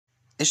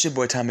It's your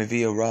boy Tommy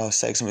Villa, Raw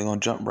Sex, and we're gonna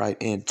jump right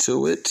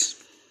into it.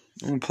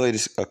 I'm gonna play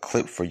a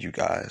clip for you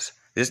guys.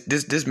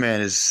 This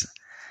man is.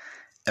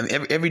 I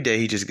mean, every day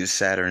he just gets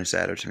sadder and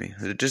sadder to me.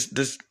 Just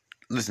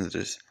listen to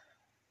this.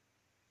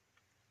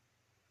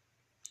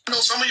 I know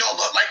some of y'all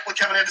like what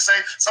Kevin had to say.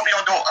 Some of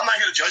y'all don't. I'm not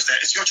here to judge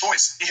that. It's your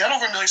choice. He had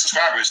over 1 million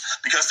subscribers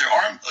because there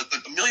are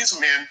millions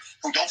of men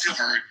who don't feel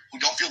heard, who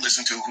don't feel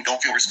listened to, who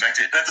don't feel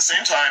respected. But at the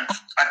same time,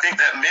 I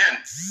think that men,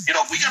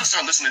 we got to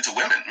start listening to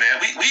women, man.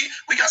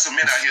 We got some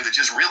men out here that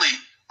just really,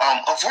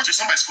 unfortunately,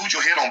 somebody screwed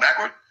your head on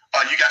backward.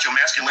 You got your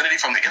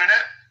masculinity from the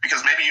internet because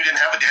maybe you didn't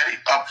have a daddy.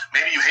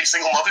 Maybe you hate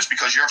single mothers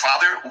because your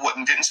father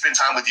didn't spend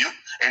time with you,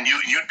 and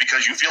you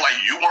because you feel like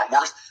you weren't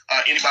worth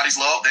anybody's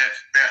love. That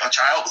a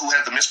child who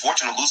had the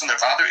misfortune of losing their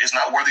father is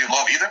not worthy of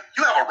love either.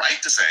 You have a right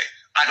to say,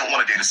 I don't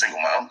want to date a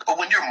single mom. But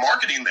when you're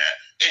marketing that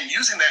and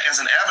using that as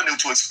an avenue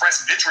to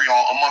express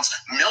vitriol amongst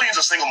millions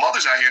of single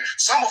mothers out here,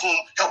 some of whom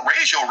helped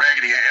raise your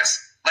raggedy ass.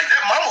 Like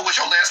that mama was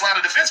your last line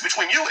of defense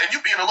between you and you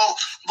being a little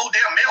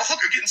damn male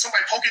hooker getting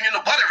somebody poking you in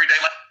the butt every day.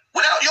 Like,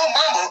 without your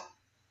mama,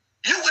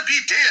 you would be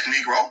dead,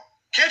 Negro.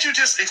 Can't you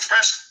just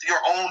express your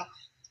own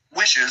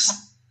wishes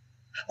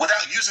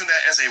without using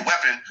that as a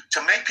weapon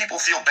to make people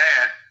feel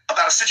bad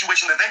about a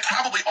situation that they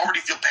probably already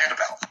feel bad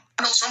about?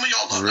 I know some of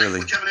y'all love Really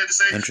what Kevin had to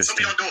say.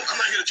 interesting. Some of y'all don't. I'm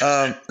not here to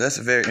judge that. That's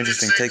a very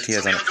interesting take he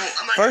has on it.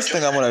 First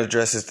thing I want to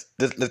address is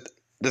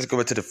let's go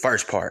back to the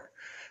first part.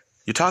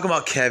 You're talking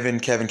about Kevin,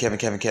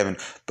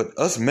 but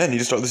us men need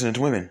to start listening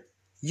to women.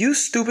 You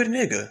stupid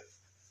nigga.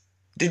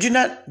 Did you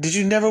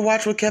never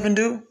watch what Kevin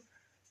do?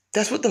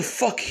 That's what the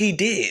fuck he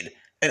did.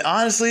 And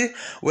honestly,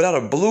 without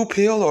a blue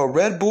pill or a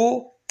Red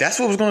Bull, that's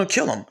what was going to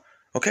kill him.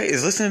 Okay?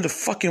 Is listening to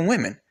fucking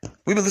women.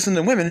 We've been listening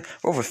to women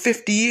for over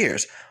 50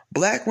 years.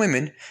 Black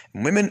women,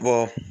 black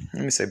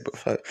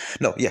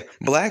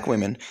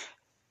women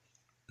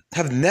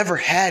have never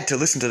had to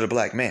listen to the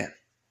black man.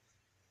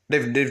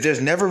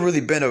 There's never really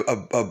been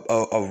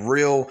a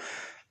real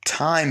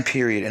time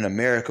period in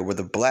America where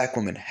the black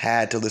woman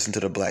had to listen to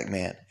the black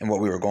man and what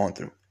we were going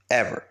through.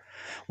 Ever.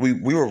 We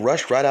were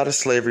rushed right out of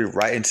slavery,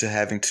 right into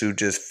having to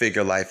just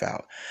figure life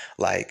out.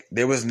 Like,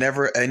 there was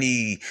never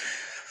any,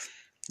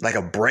 like,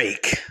 a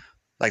break.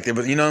 Like, there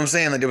was, you know what I'm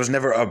saying? Like, there was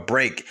never a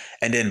break.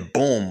 And then,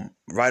 boom,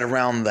 right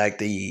around, like,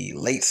 the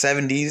late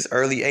 70s,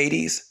 early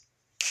 80s,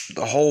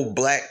 the whole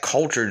black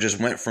culture just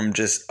went from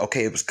just,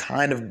 okay, it was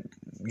kind of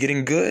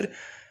getting good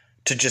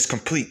to just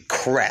complete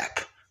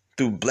crap.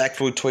 Through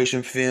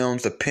blaxploitation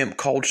films, the pimp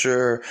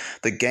culture,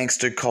 the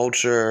gangster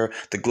culture,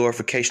 the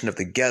glorification of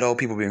the ghetto,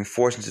 people being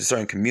forced into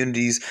certain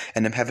communities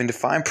and them having to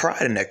find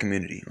pride in that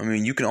community. I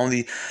mean, you can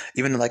only,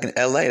 even like in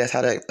LA, that's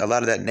how a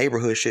lot of that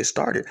neighborhood shit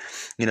started.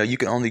 You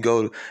can only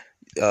go,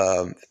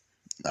 the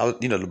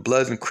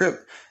Bloods and Crips,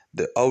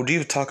 the OD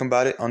was talking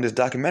about it on this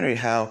documentary,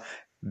 how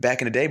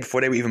back in the day,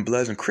 before they were even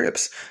Bloods and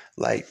Crips,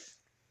 like,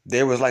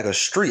 there was like a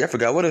street, I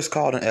forgot what it's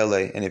called in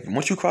LA, and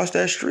once you cross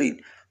that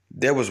street,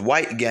 there was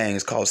white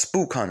gangs called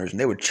spook hunters, and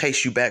they would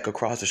chase you back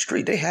across the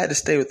street. They had to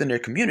stay within their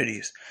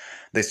communities.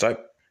 They start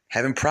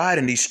having pride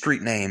in these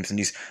street names and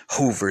these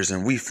Hoovers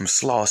and we from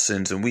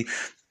Slaussons and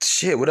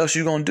what else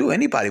you gonna do?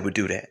 Anybody would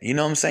do that. You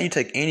know what I'm saying? You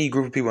take any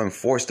group of people and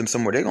force them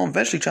somewhere, they're gonna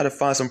eventually try to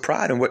find some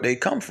pride in where they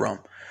come from.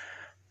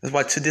 That's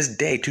why to this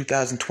day,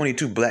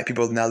 2022, black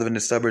people now live in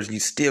the suburbs, and you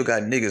still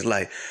got niggas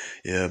like,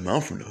 yeah, man,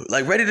 I'm from the hood.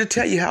 Like, ready to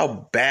tell you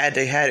how bad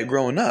they had it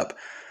growing up.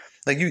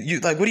 Like, you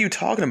like, what are you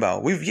talking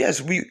about? We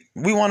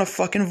want a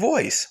fucking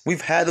voice.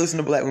 We've had to listen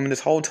to black women this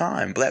whole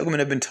time. Black women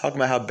have been talking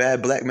about how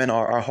bad black men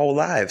are our whole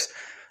lives.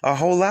 Our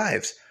whole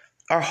lives.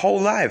 Our whole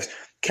lives.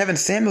 Kevin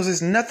Samuels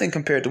is nothing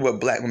compared to what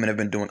black women have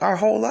been doing our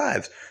whole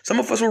lives. Some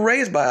of us were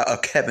raised by a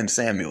Kevin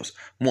Samuels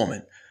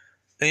woman.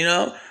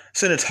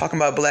 Sitting there talking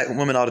about black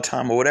women all the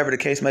time or whatever the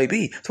case may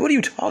be. So what are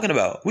you talking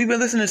about? We've been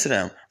listening to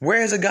them.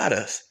 Where has it got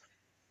us?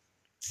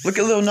 Look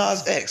at Lil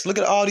Nas X. Look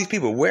at all these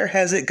people. Where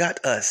has it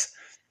got us?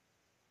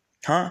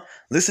 Huh?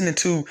 Listening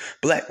to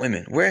black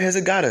women. Where has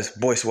it got us,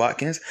 Boyce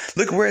Watkins?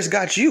 Look where it's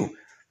got you.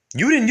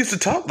 You didn't used to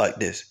talk like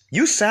this.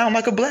 You sound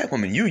like a black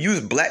woman. You use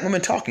black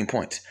women talking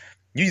points.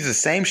 You use the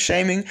same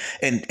shaming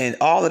and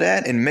all of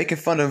that and making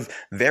fun of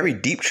very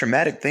deep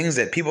traumatic things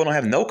that people don't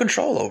have no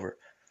control over.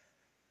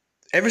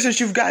 Ever since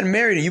you've gotten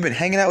married and you've been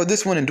hanging out with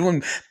this one and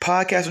doing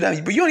podcasts with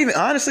that, but you don't even,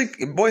 honestly,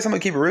 Boyce, I'm going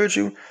to keep it real with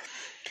you.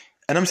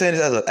 And I'm saying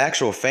this as an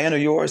actual fan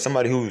of yours,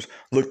 somebody who's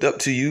looked up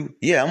to you.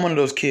 Yeah, I'm one of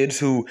those kids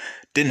who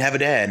didn't have a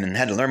dad and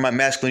had to learn my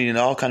masculinity in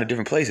all kind of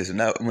different places. And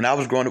now, when I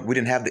was growing up, we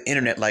didn't have the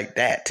internet like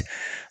that.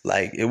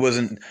 Like, there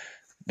wasn't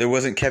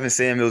Kevin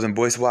Samuels and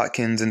Boyce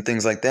Watkins and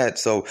things like that.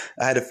 So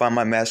I had to find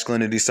my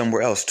masculinity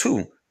somewhere else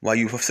too, while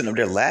you were sitting up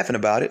there laughing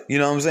about it. You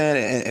know what I'm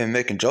saying? And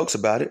making jokes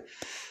about it.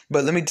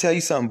 But let me tell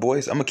you something,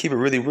 Boyce. I'm going to keep it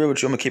really real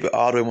with you. I'm going to keep it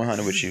all the way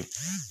 100 with you.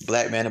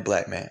 Black man to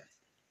black man.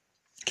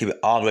 Keep it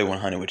all the way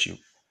 100 with you.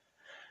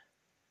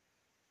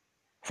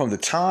 From the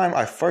time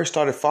I first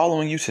started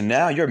following you to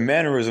now, your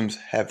mannerisms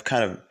have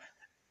kind of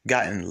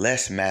gotten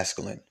less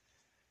masculine.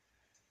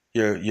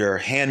 Your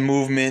hand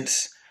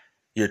movements,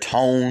 your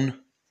tone,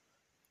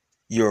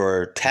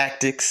 your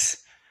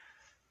tactics,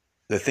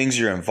 the things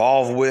you're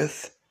involved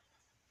with,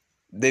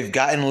 they've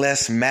gotten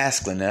less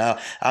masculine. Now,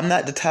 I'm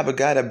not the type of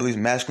guy that believes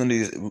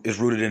masculinity is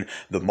rooted in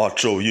the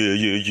macho,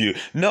 yeah.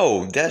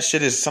 No, that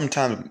shit is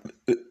sometimes,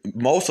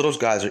 most of those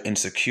guys are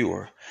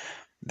insecure.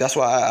 That's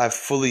why I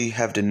fully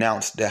have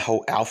denounced that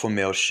whole alpha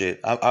male shit.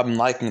 I'm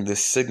liking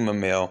this sigma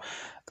male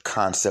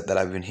concept that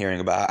I've been hearing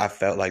about. I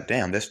felt like,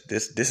 damn, this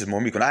is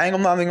more me. I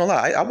ain't gonna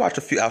lie. I watched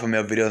a few alpha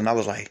male videos and I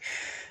was like,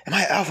 am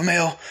I an alpha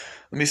male?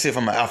 Let me see if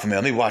I'm an alpha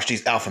male. Let me watch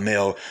these alpha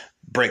male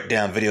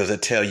breakdown videos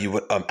that tell you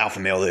what alpha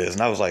male is.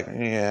 And I was like,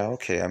 yeah,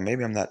 okay,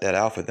 maybe I'm not that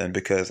alpha then,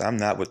 because I'm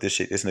not what this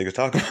shit this nigga's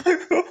talking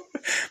about.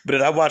 But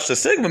then I watched a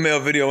sigma male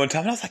video one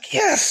time and I was like,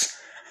 yes,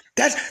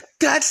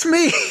 that's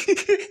me.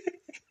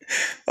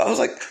 I was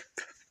like,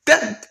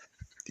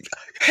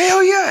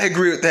 hell yeah, I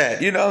agree with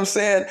that. You know what I'm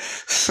saying?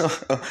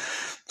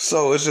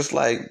 So it's just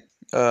like,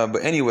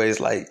 but anyways,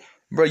 like,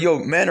 bro, yo,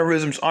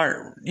 mannerisms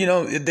aren't,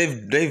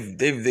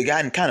 they've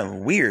gotten kind of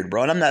weird,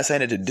 bro. And I'm not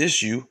saying it to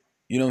diss you.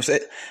 You know what I'm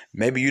saying?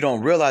 Maybe you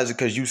don't realize it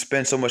because you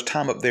spend so much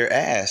time up their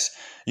ass.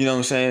 You know what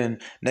I'm saying?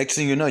 Next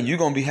thing you know, you're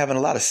gonna be having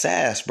a lot of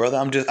sass, brother.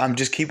 I'm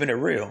just keeping it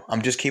real.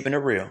 I'm just keeping it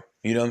real.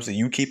 You know what I'm saying?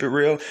 You keep it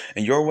real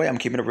in your way. I'm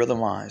keeping it real in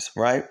mine,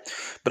 right?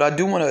 But I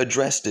do want to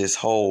address this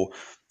whole,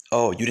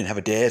 oh, you didn't have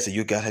a dad, so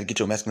you gotta get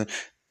your masculine.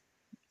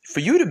 For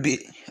you to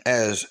be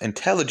as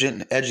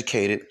intelligent,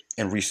 educated,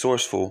 and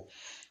resourceful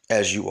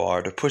as you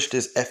are, to push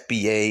this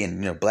FBA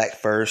and black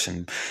first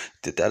and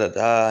and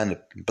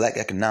the black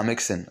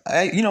economics and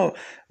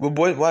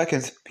Boy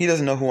Watkins, he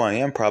doesn't know who I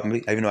am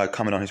probably, even though I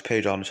comment on his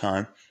page all the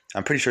time.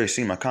 I'm pretty sure he's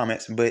seen my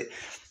comments, but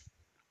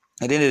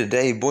at the end of the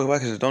day, Boy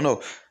Watkins don't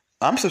know.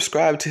 I'm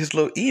subscribed to his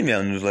little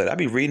email newsletter. I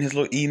be reading his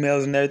little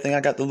emails and everything.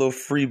 I got the little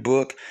free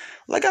book.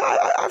 Like,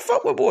 I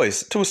fuck with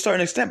boys to a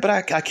certain extent, but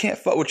I can't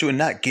fuck with you and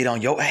not get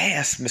on your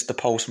ass, Mr.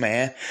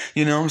 Postman.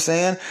 You know what I'm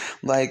saying?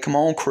 Like, come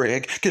on,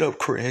 Craig. Get up,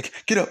 Craig.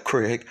 Get up,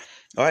 Craig.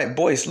 All right,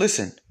 boys,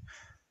 listen.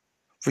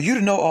 For you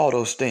to know all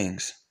those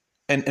things,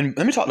 and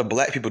let me talk to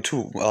black people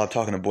too while I'm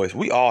talking to boys.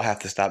 We all have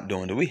to stop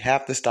doing it. We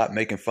have to stop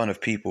making fun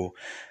of people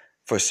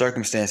for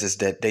circumstances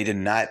that they did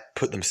not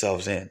put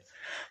themselves in.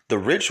 The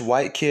rich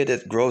white kid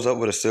that grows up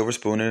with a silver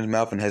spoon in his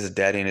mouth and has his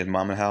daddy in his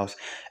mama's house,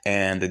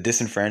 and the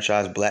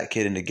disenfranchised black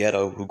kid in the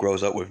ghetto who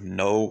grows up with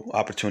no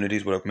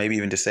opportunities, with maybe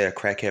even to say a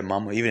crackhead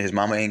mama, even his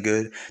mama ain't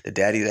good, the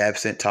daddy's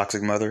absent,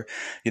 toxic mother,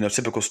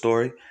 typical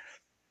story.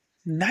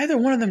 Neither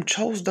one of them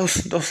chose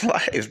those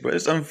lives, bro.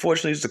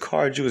 Unfortunately, it's the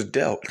card you was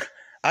dealt.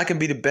 I can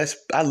be the best.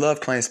 I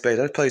love playing spades.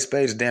 I play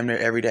spades damn near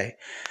every day.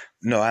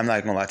 No, I'm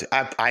not gonna lie to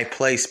you. I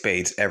play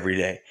spades every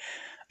day.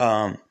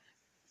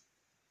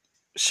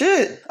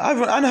 Shit, I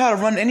know how to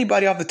run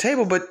anybody off the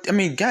table, but I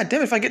mean,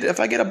 goddamn, if I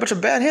get a bunch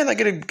of bad hands, I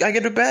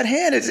get a bad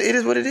hand. It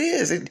is what it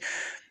is.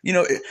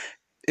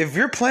 If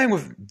you're playing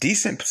with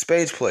decent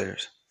spades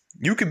players,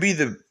 you could be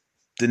the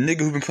nigga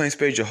who's been playing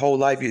spades your whole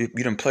life. You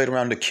done played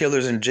around the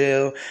killers in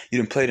jail. You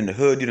done played in the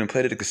hood. You done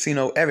played at the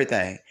casino.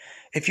 Everything.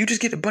 If you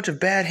just get a bunch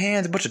of bad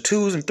hands, a bunch of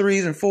 2s and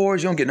 3s and 4s,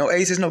 you don't get no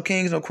aces, no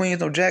kings, no queens,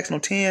 no jacks, no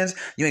 10s.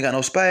 You ain't got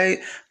no spade.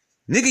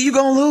 Nigga, you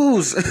gonna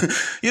lose.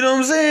 You know what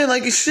I'm saying?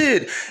 Like,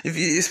 shit.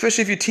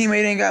 Especially if your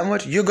teammate ain't got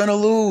much, you're gonna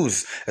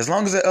lose. As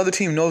long as that other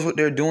team knows what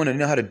they're doing and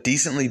know how to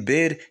decently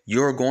bid,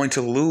 you're going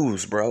to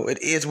lose, bro.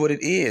 It is what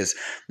it is.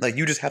 Like,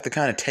 you just have to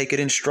kind of take it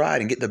in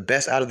stride and get the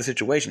best out of the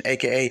situation,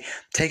 aka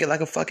take it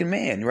like a fucking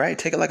man, right?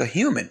 Take it like a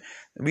human.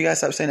 We gotta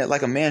stop saying that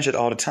like a man should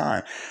all the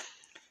time.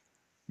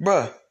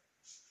 Bruh,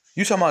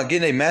 you talking about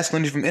getting a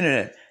masculinity from the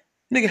internet.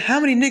 Nigga,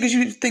 how many niggas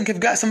you think have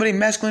got somebody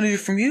masculinity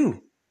from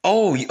you?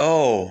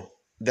 Oh.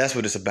 That's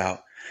what it's about.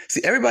 See,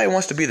 everybody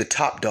wants to be the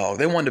top dog.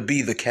 They want to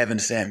be the Kevin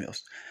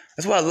Samuels.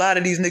 That's why a lot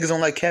of these niggas don't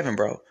like Kevin,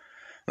 bro.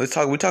 We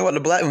talk about the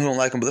black men who don't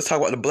like him, but let's talk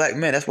about the black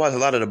men. That's why a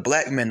lot of the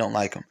black men don't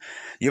like him.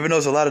 You ever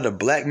notice a lot of the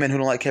black men who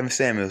don't like Kevin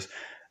Samuels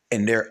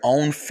in their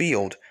own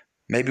field,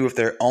 maybe with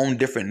their own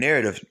different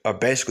narratives, are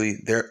basically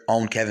their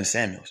own Kevin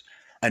Samuels.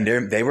 And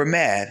they were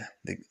mad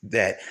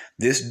that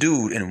this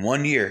dude in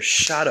 1 year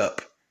shot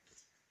up.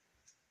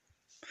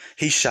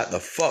 He shot the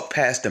fuck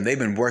past them. They've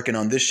been working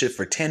on this shit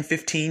for 10,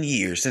 15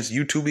 years since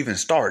YouTube even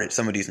started,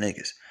 some of these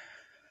niggas.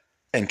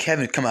 And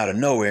Kevin come out of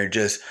nowhere and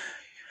just,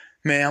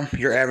 ma'am,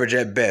 you're average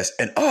at best.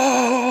 And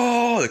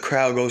the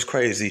crowd goes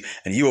crazy.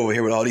 And you over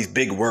here with all these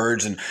big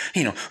words and,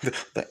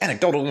 the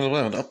anecdotal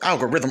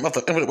algorithm of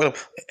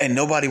the... And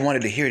nobody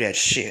wanted to hear that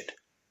shit.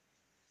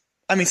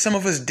 I mean, some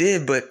of us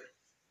did, but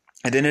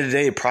at the end of the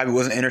day, it probably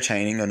wasn't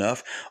entertaining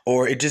enough.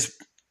 Or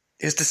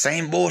it's the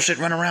same bullshit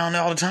running around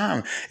all the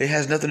time. It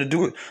has nothing to do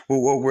with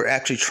what we're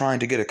actually trying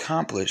to get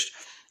accomplished.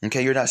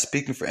 Okay, you're not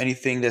speaking for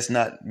anything that's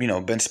not,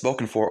 been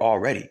spoken for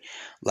already.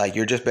 Like,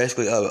 you're just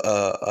basically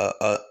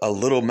a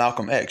little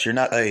Malcolm X. You're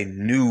not a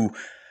new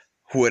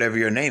whatever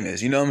your name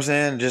is. You know what I'm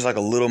saying? Just like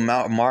a little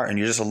Martin.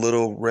 You're just a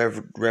little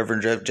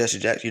Reverend Jesse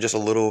Jackson. You're just a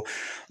little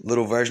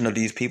version of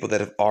these people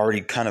that have already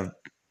kind of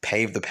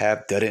paved the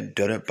path, done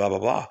it, blah, blah,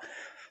 blah.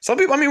 Some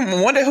people,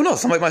 one day, who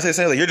knows? Somebody might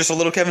say, like, you're just a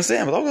little Kevin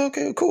Samuels.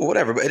 Okay, cool,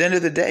 whatever. But at the end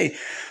of the day,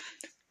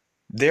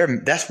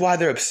 that's why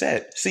they're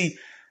upset. See,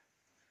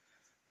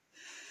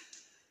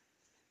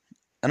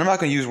 and I'm not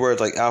going to use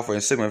words like alpha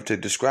and sigma to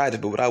describe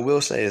it, but what I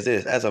will say is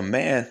this: as a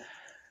man,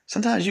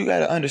 sometimes you got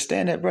to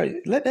understand that, bro.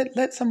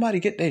 Let somebody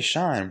get their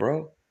shine,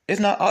 bro. It's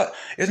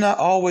not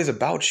always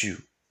about you.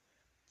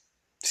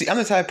 See, I'm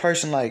the type of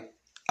person, like,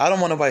 I don't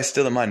want nobody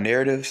stealing my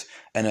narratives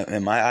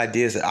and my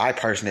ideas that I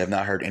personally have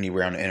not heard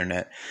anywhere on the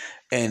internet,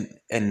 and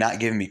not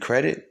giving me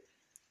credit.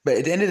 But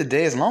at the end of the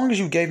day, as long as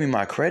you gave me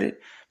my credit,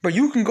 but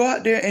you can go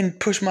out there and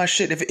push my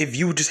shit if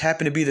you just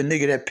happen to be the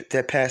nigga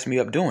that passed me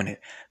up doing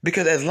it.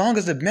 Because as long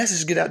as the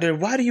message get out there,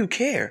 why do you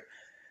care?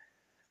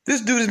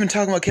 This dude has been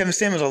talking about Kevin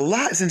Samuels a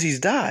lot since he's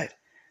died.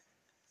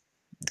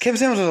 Kevin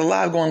Samuels was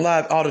alive, going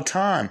live all the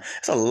time.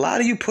 There's a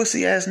lot of you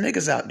pussy ass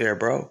niggas out there,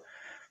 bro.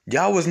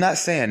 Y'all was not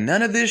saying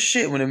none of this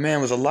shit when the man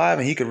was alive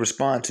and he could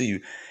respond to you.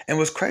 And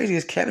what's crazy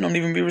is Kevin don't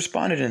even be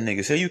responding to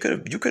niggas. So you could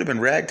have been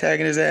ragtagging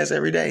his ass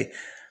every day.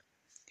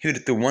 He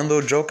would throw one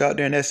little joke out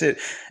there and that's it.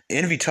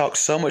 Envy talked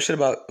so much shit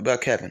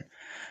about Kevin.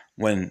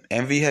 When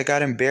Envy had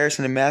got embarrassed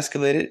and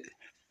emasculated,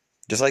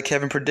 just like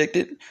Kevin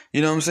predicted,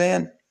 you know what I'm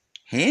saying?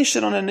 He ain't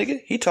shit on that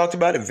nigga. He talked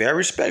about it very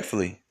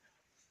respectfully.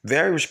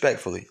 Very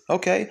respectfully.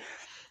 Okay.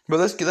 But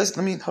let's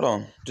hold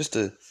on.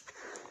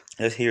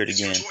 Let's hear it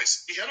again. It's your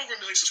choice. He had over 1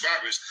 million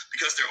subscribers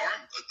because there are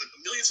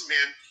millions of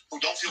men who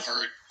don't feel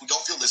heard, who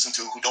don't feel listened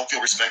to, who don't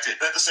feel respected.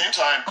 But at the same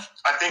time,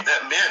 I think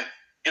that men,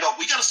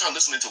 we got to start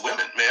listening to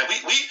women, man.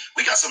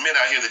 We got some men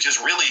out here that just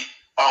really,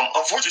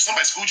 unfortunately,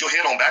 somebody screwed your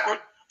head on backward.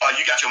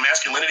 You got your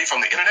masculinity from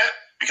the internet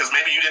because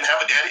maybe you didn't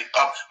have a daddy.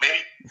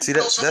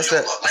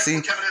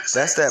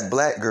 That's that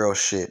black girl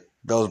shit.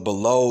 Those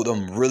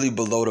really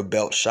below the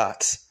belt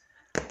shots.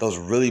 Those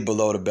really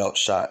below the belt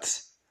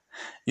shots.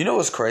 You know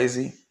what's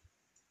crazy?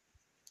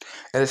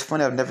 And it's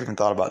funny, I've never even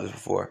thought about this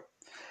before.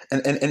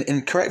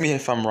 And correct me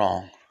if I'm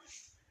wrong.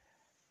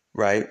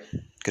 Right?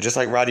 Because just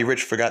like Roddy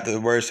Ricch forgot the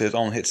words to his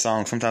own hit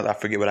song, sometimes I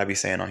forget what I be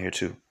saying on here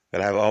too.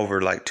 But I have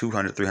over like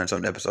 200, 300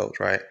 something episodes,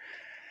 right?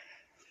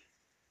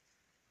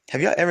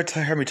 Have y'all ever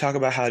heard me talk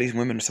about how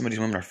some of these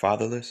women are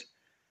fatherless?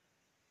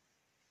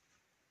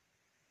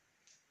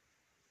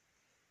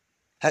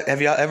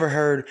 Have y'all ever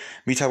heard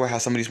me talk about how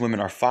some of these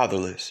women are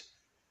fatherless?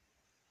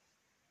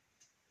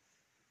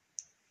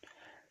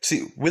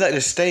 See, we like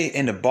to stay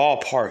in the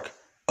ballpark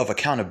of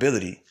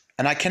accountability.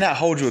 And I cannot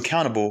hold you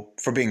accountable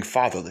for being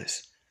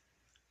fatherless.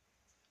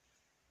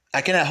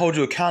 I cannot hold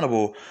you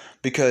accountable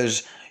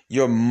because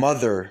your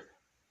mother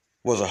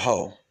was a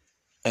hoe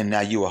and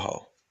now you a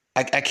hoe.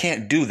 I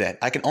can't do that.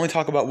 I can only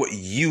talk about what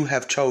you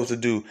have chose to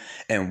do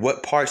and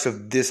what parts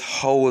of this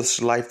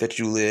hoish life that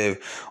you live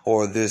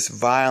or this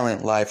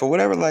violent life or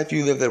whatever life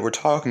you live that we're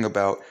talking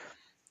about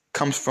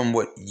comes from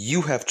what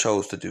you have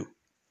chose to do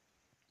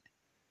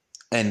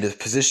and the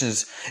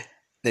positions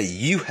that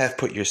you have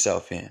put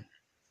yourself in.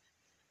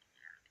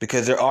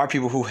 Because there are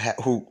people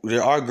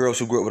there are girls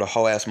who grew up with a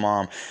hoe ass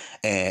mom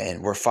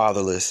and were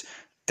fatherless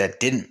that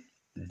didn't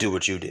do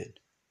what you did.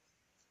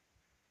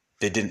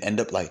 They didn't end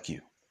up like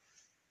you.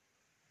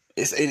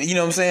 You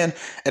know what I'm saying?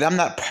 And I'm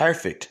not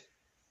perfect.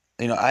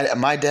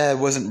 My dad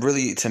wasn't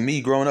really, to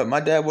me growing up, my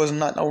dad was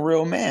not no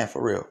real man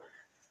for real.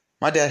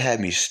 My dad had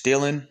me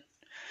stealing.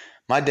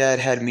 My dad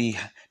had me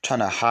trying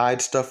to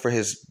hide stuff for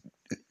his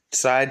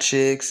side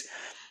chicks.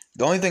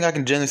 The only thing I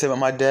can generally say about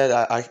my dad,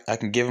 I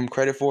can give him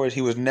credit for is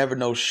he was never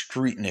no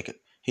street nigga.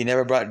 He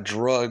never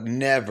brought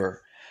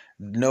never.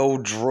 No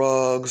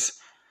drugs.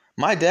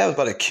 My dad was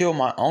about to kill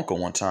my uncle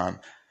one time.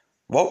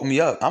 Woke me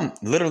up. I'm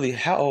literally,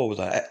 how old was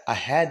I? I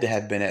had to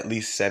have been at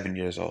least 7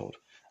 years old.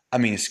 At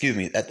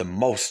the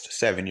most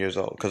 7 years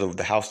old because of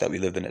the house that we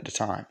lived in at the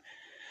time.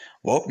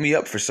 Woke me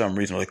up for some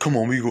reason. Like, come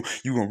on, you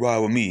gonna ride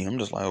with me? I'm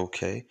just like,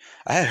 okay.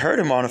 I had heard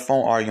him on the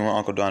phone arguing with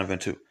Uncle Donovan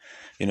too.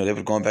 They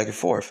were going back and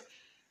forth.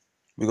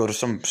 We go to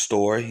some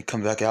store. He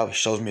comes back out. He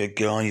shows me a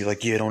gun. He's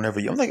like, yeah, don't ever.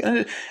 I'm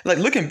like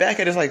looking back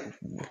at it, it's like,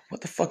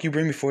 what the fuck you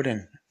bring me for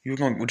then?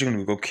 What you gonna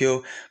do? Go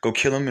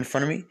kill him in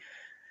front of me?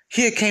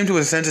 He had came to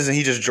his senses and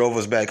he just drove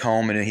us back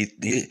home. And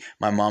then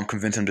my mom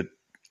convinced him to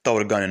throw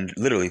the gun and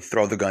literally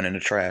throw the gun in the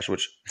trash.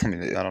 Which I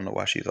don't know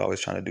why she's always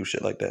trying to do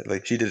shit like that.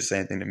 Like she did the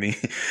same thing to me.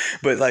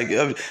 But like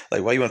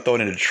why you want to throw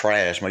it in the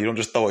trash, man? You don't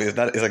just throw it.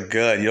 It's a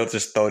gun. You don't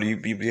just throw it.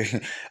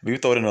 We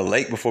throw it in a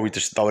lake before we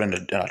just throw it in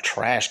a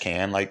trash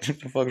can. Like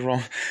what the fuck is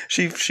wrong?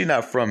 She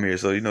not from here,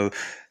 so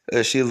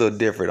she a little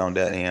different on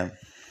that end.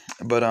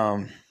 But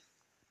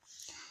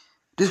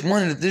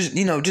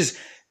just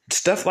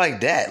stuff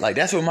like that. Like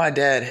that's what my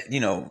dad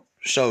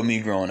showed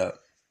me growing up,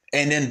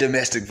 and then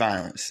domestic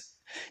violence.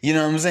 You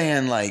know what I'm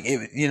saying? Like,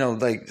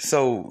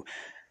 so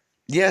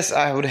yes,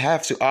 I would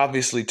have to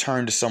obviously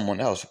turn to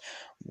someone else.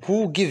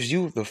 Who gives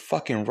you the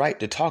fucking right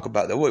to talk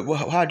about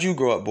that? How'd you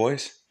grow up,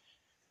 boys?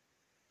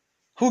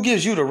 Who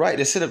gives you the right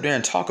to sit up there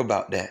and talk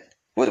about that?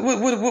 Where did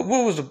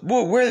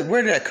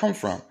that come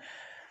from?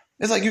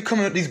 It's like you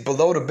coming with these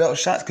below the belt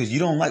shots because you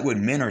don't like what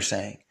men are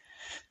saying.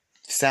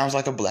 Sounds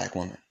like a black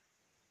woman.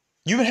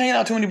 You've been hanging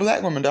out too many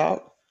black women,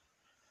 dog.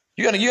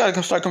 You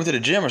gotta start coming to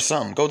the gym or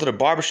something. Go to the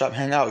barbershop,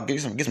 hang out,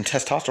 get some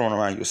testosterone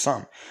around you or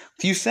something.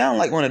 You sound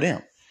like one of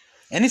them.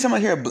 Anytime I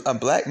hear a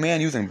black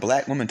man using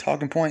black women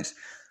talking points,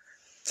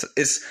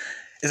 it's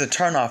It's a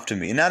turnoff to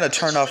me. And not a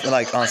turnoff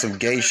like on some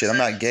gay shit. I'm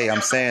not gay.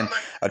 I'm saying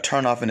a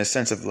turnoff in the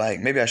sense of like,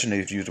 maybe I shouldn't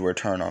have used the word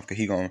turnoff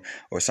because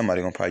or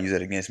somebody gonna probably use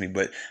that against me.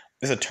 But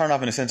it's a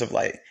turnoff in the sense of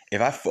like,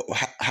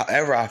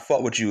 however I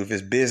fought with you, if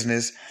it's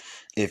business,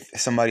 if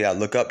somebody I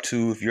look up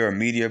to, if you're a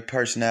media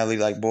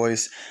personality like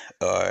Boyce,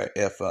 or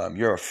if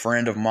you're a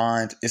friend of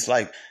mine, it's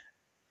like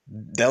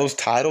those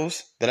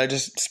titles that I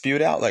just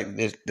spewed out, like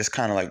it's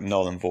kind of like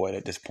null and void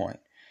at this point.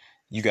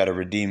 You got to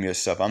redeem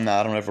yourself. I'm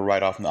not gonna ever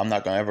write off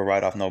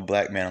no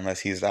black man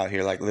unless he's out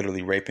here like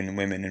literally raping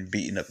women and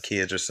beating up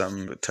kids or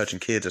something, touching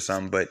kids or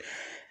something. But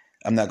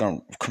I'm not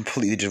gonna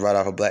completely just write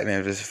off a black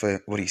man just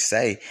for what he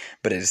say.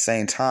 But at the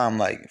same time,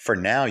 like for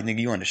now, you think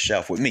you on the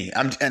shelf with me.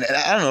 And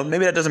I don't know,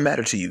 maybe that doesn't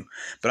matter to you,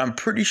 but I'm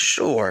pretty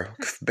sure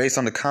based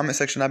on the comment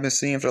section I've been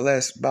seeing for the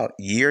last about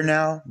year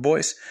now,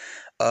 Boyce,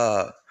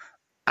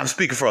 I'm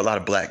speaking for a lot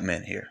of black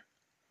men here.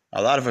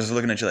 A lot of us are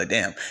looking at you like,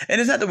 damn.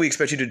 And it's not that we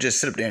expect you to just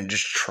sit up there and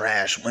just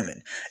trash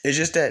women. It's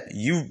just that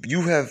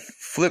you have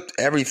flipped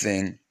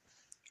everything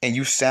and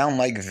you sound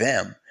like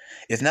them.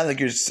 It's not like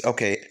you're just,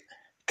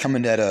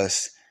 coming at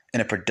us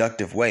in a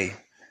productive way.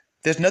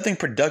 There's nothing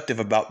productive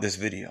about this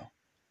video.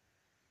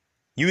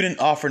 You didn't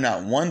offer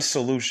not one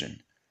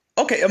solution.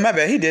 Okay, my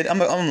bad, he did. I'm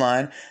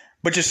lying.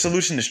 But your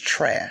solution is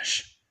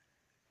trash.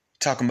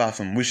 Talking about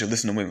we should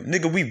listen to women.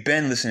 Nigga, we've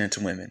been listening to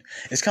women.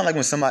 It's kind of like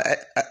when somebody,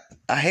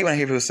 I hate when I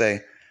hear people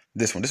say,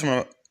 This is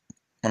one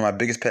of my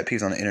biggest pet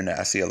peeves on the internet.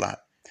 I see a lot.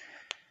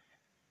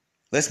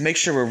 Let's make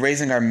sure we're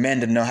raising our men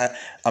to know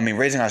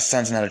raising our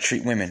sons to know how to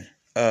treat women.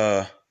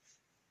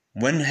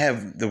 When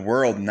have the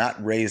world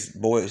not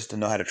raised boys to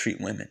know how to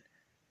treat women?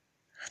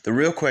 The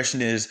real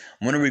question is,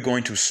 when are we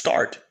going to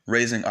start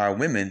raising our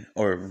women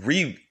or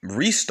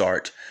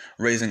restart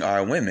raising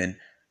our women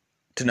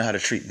to know how to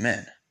treat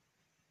men?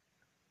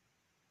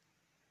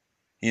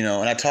 You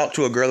know, and I talked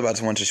to a girl about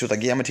this once. She was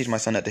like, yeah, I'm going to teach my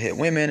son not to hit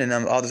women and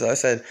all this. I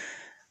said,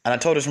 and I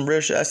told her some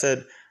real shit. I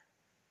said,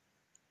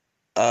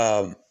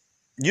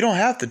 you don't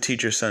have to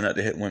teach your son not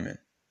to hit women.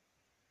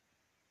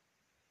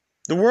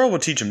 The world will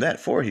teach him that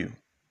for you.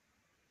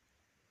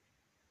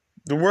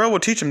 The world will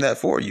teach him that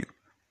for you.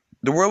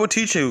 The world will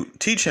teach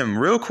him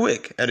real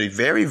quick at a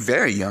very,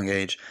 very young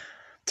age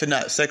to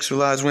not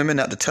sexualize women,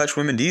 not to touch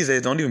women. These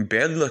days, don't even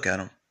barely look at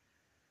them.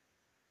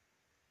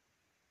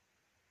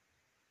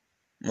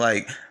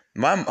 Like,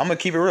 I'm going to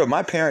keep it real.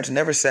 My parents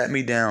never sat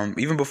me down,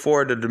 even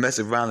before the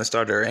domestic violence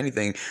started or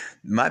anything.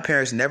 My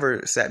parents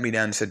never sat me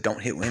down and said,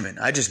 don't hit women.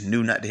 I just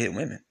knew not to hit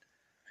women.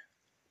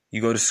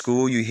 You go to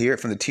school, you hear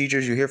it from the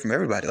teachers, you hear it from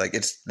everybody. Like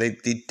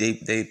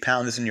they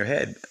pound this in your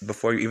head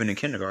before you're even in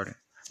kindergarten.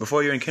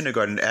 Before you're in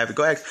kindergarten,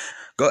 go ask,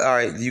 all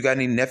right, you got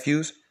any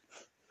nephews?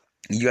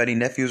 You got any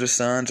nephews or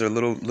sons or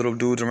little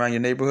dudes around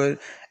your neighborhood?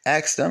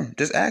 Ask them.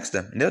 Just ask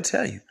them. And they'll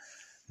tell you.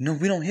 No,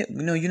 we don't hit.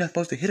 No, you're not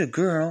supposed to hit a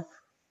girl.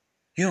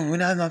 We're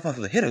not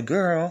supposed to hit a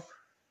girl.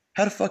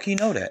 How the fuck you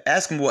know that?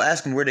 Ask him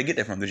where they get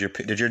that from.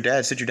 Did your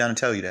dad sit you down and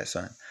tell you that,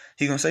 son?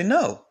 He gonna say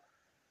no.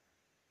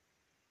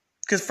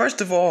 Because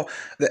first of all,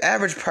 the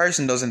average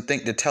person doesn't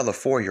think to tell a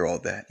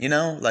 4-year-old that. You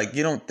know, like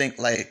you don't think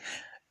like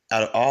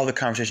out of all the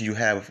conversations you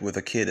have with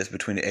a kid that's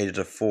between the ages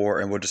of 4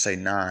 and we'll just say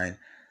 9,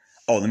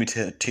 oh, let me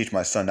teach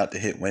my son not to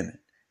hit women.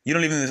 You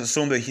don't even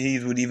assume that he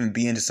would even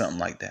be into something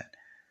like that.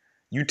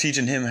 You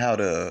teaching him how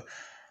to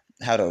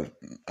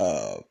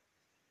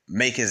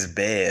make his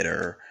bed,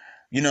 or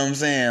you know what I'm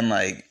saying,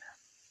 like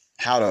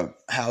how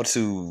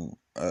to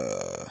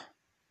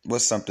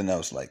what's something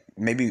else, like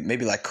maybe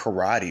like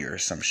karate or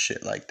some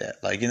shit like that,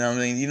 like, you know what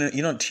I mean,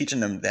 you're not teaching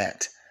them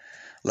that,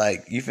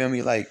 like, you feel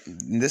me, like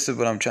this is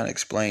what I'm trying to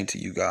explain to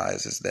you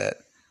guys, is that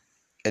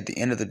at the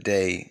end of the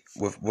day,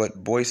 with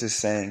what Boyce is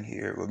saying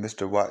here,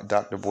 what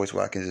Dr. Boyce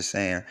Watkins is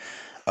saying,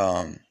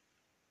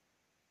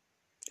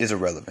 is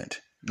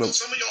irrelevant. But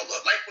some of y'all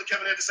like what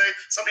Kevin had to say.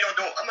 Some of y'all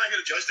don't. I'm not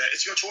here to judge that.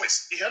 It's your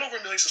choice. He had over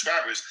 1 million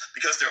subscribers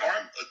because there are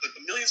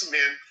millions of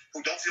men who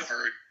don't feel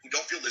heard, who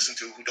don't feel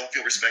listened to, who don't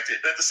feel respected.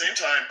 But at the same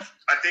time,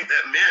 I think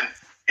that men,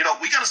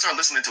 we got to start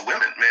listening to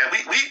women, man.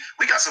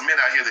 We got some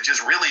men out here that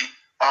just really,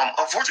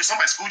 unfortunately,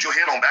 somebody screwed your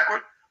head on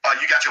backward.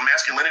 You got your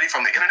masculinity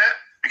from the internet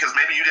because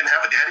maybe you didn't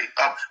have a daddy.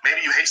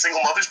 Maybe you hate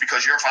single mothers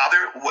because your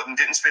father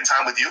didn't spend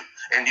time with you,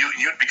 and you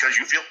because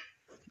you feel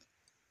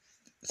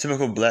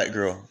typical black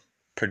girl.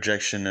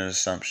 Projection and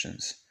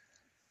assumptions.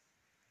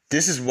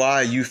 This is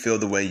why you feel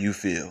the way you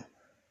feel.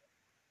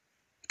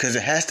 Because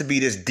it has to be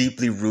this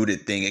deeply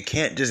rooted thing. It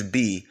can't just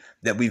be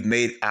that we've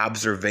made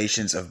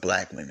observations of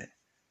black women.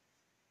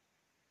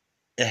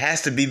 It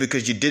has to be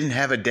because you didn't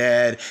have a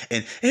dad.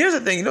 And here's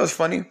the thing, you know what's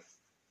funny?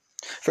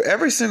 For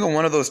every single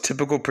one of those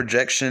typical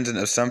projections and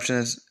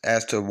assumptions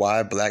as to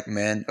why black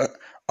men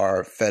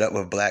are fed up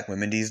with black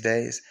women these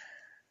days,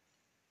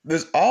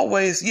 there's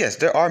always, yes,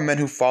 there are men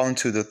who fall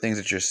into the things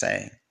that you're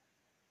saying.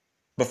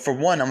 But for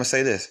one, I'm going to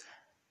say this.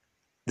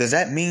 Does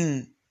that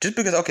mean, just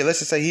because, okay, let's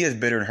just say he is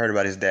bitter and hurt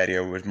about his daddy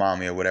or his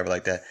mommy or whatever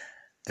like that,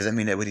 does that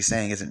mean that what he's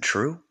saying isn't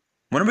true?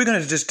 When are we going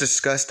to just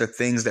discuss the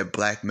things that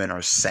black men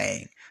are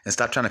saying and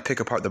stop trying to pick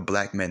apart the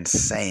black men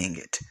saying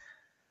it?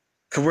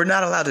 Because we're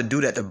not allowed to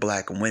do that to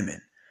black women.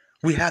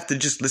 We have to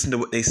just listen to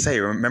what they say.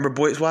 Remember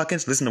Boyce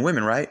Watkins? Listen to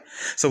women, right?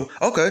 So,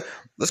 okay,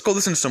 let's go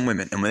listen to some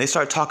women. And when they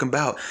start talking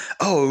about,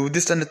 oh,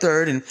 this and the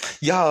third, and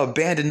y'all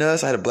abandoned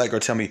us. I had a black girl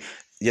tell me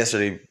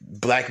yesterday,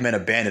 black men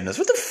abandoned us.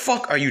 What the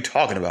fuck are you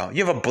talking about?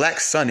 You have a black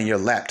son in your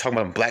lap talking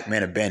about a black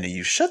man abandoned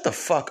you. Shut the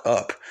fuck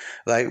up.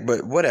 Like,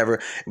 but whatever.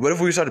 What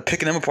if we started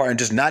picking them apart and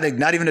just not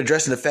even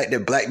addressing the fact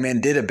that black men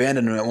did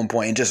abandon them at one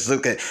point and just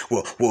look at,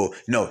 well,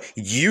 no,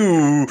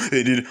 you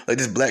did, like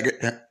this black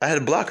girl. I had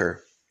to block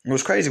her. It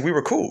was crazy. We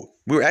were cool.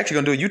 We were actually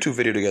going to do a YouTube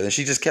video together.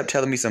 She just kept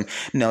telling me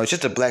no, it's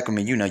just a black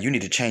woman. You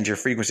need to change your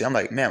frequency. I'm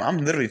like, ma'am, I'm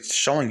literally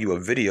showing you a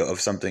video of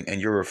something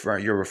and you're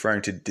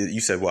referring to, you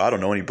said, well, I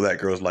don't know any black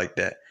girls like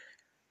that.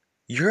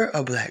 You're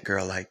a black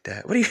girl like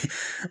that. What do you,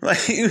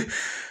 like, you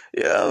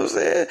know what I'm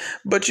saying?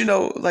 But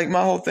like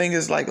my whole thing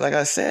is like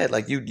I said,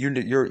 like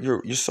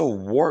you're so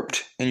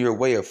warped in your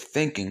way of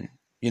thinking.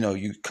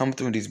 You come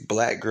through these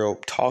black girl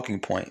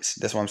talking points.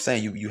 That's what I'm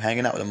saying. You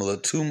hanging out with them a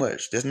little too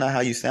much. That's not how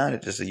you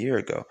sounded just a year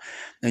ago.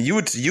 And you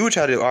would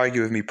try to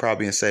argue with me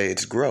probably and say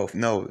it's growth.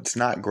 No, it's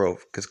not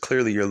growth because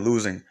clearly you're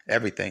losing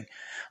everything.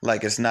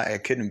 Like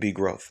it couldn't be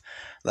growth.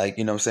 Like,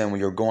 what I'm saying? When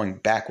you're going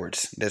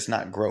backwards, that's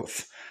not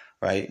growth,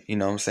 right?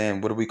 What I'm saying?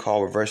 What do we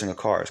call reversing a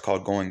car? It's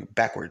called going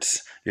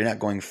backwards. You're not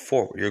going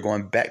forward. You're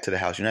going back to the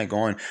house. You're not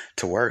going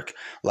to work.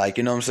 Like,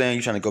 what I'm saying?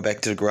 You're trying to go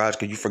back to the garage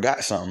because you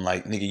forgot something.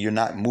 Like, nigga, you're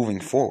not moving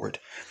forward.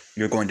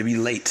 You're going to be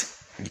late.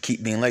 You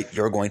keep being late,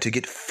 you're going to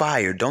get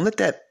fired. Don't let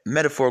that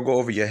metaphor go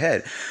over your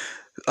head.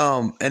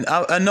 And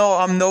I know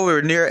I'm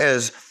nowhere near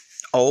as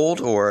old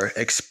or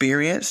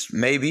experienced.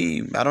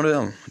 Maybe, I don't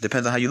know.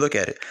 Depends on how you look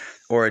at it.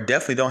 Or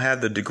definitely don't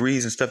have the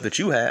degrees and stuff that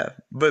you have.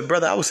 But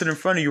brother, I will sit in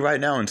front of you right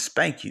now and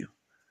spank you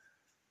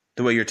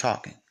the way you're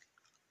talking.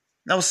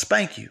 I will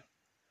spank you.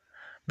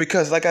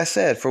 Because like I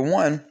said, for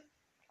one,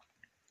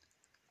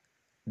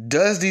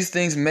 does these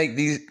things make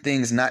these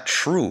things not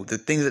true? The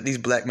things that these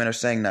black men are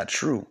saying not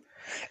true.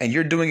 And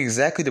you're doing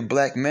exactly the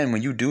black men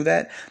when you do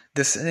that.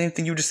 The same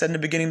thing you just said in the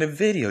beginning of the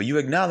video. You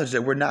acknowledge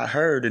that we're not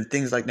heard and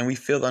things like that. We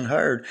feel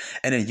unheard.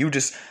 And then you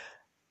just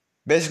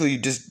basically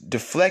just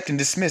deflect and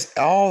dismiss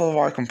all of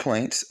our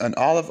complaints and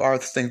all of our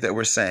things that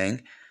we're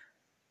saying,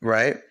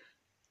 right?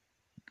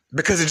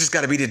 Because it just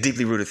got to be the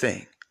deeply rooted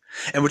thing.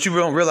 And what you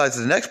don't realize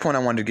is the next point I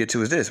wanted to get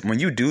to is this. When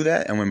you do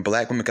that and when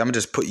black women, I'm going to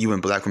just put you and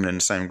black women in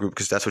the same group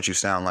because that's what you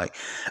sound like.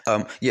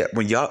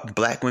 When y'all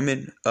black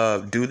women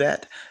do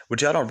that,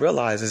 what y'all don't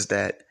realize is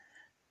that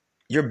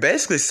you're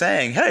basically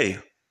saying, hey,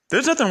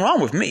 there's nothing wrong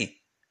with me.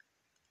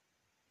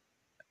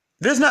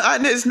 It's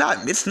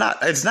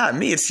not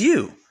me, it's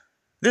you.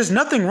 There's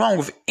nothing wrong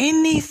with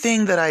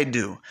anything that I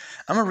do.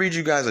 I'm going to read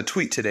you guys a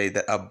tweet today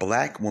that a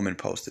black woman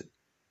posted.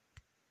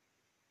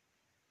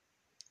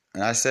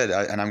 And I said,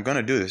 and I'm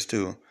gonna do this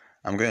too.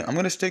 I'm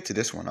gonna stick to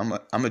this one. I'm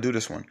gonna do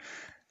this one.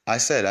 I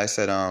said,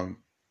 I'm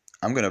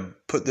gonna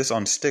put this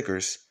on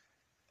stickers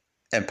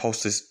and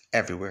post this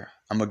everywhere.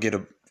 I'm gonna get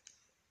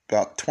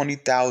about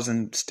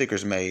 20,000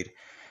 stickers made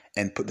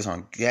and put this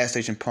on gas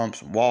station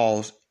pumps,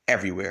 walls,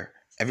 everywhere.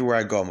 Everywhere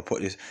I go, I'm gonna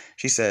put this.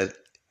 She said,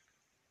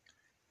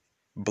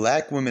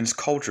 "Black women's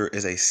culture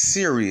is a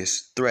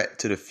serious threat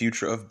to the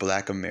future of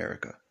Black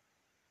America."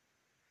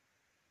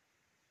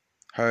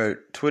 Her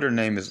Twitter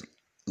name is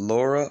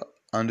Laura_XVO.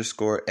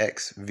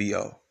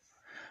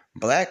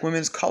 Black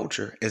women's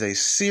culture is a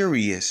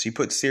serious, she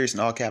put serious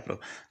in all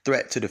capital,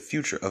 threat to the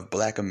future of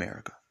Black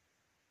America.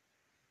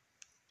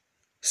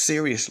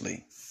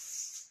 Seriously.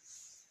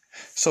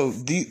 So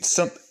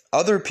some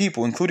other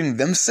people, including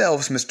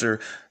themselves, the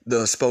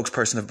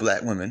spokesperson of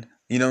black women,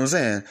 you know what I'm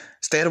saying?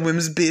 Stay out of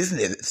women's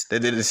business. They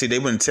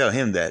wouldn't tell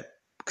him that.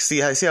 See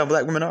how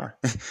black women are.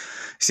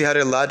 See how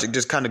their logic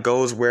just kind of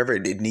goes wherever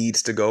it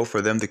needs to go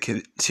for them to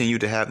continue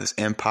to have this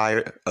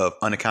empire of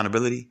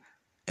unaccountability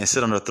and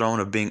sit on the throne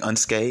of being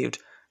unscathed.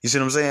 You see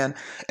what I'm saying?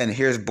 And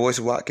here's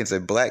Boyce Watkins, a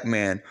black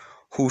man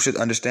who should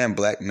understand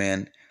black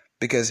men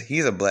because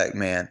he's a black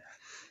man.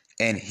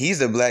 And he's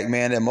the black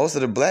man that most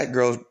of the black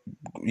girls,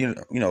 you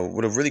know,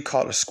 would have really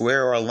called a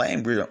square or a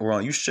lame.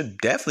 You should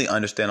definitely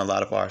understand a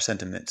lot of our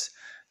sentiments.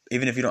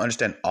 Even if you don't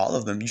understand all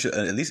of them, you should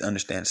at least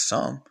understand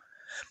some.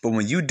 But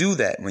when you do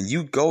that, when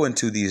you go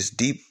into these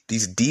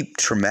deep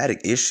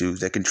traumatic issues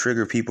that can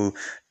trigger people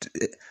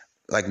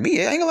like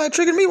me, I ain't gonna lie,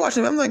 triggered me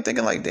watching them. I'm like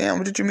thinking like, damn,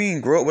 what did you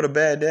mean? Grow up with a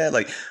bad dad?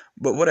 Like,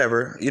 but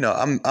whatever, you know,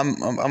 I'm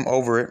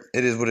over it.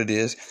 It is what it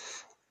is.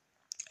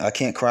 I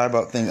can't cry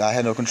about things I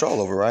had no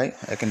control over, right?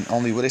 I can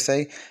only, what they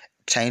say,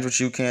 change what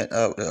you can't,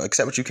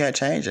 accept what you can't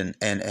change, and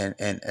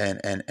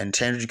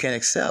change what you can't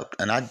accept.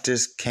 And I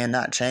just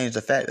cannot change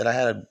the fact that I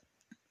had an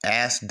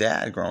ass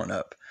dad growing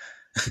up.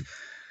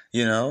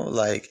 You know,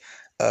 like,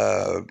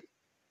 I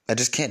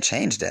just can't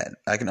change that.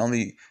 I can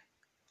only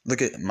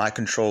look at my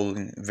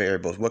controlling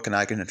variables. What can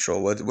I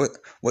control?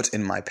 What's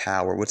in my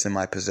power? What's in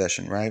my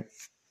possession, right?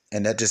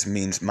 And that just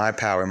means my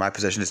power and my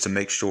possession is to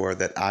make sure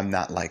that I'm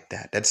not like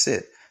that. That's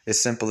it. As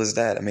simple as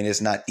that. I mean,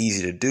 it's not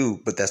easy to do,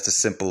 but that's the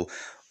simple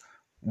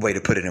way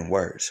to put it in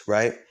words,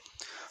 right?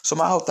 So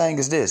my whole thing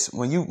is this.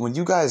 When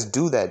you guys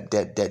do that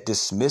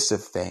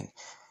dismissive thing,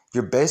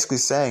 you're basically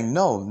saying,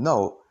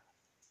 no,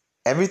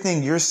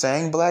 Everything you're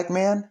saying, black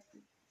man,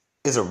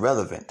 is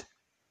irrelevant.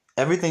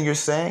 Everything you're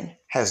saying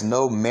has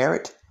no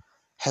merit,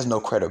 has no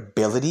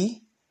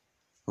credibility.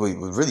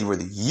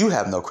 Really, you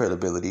have no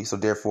credibility. So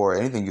therefore,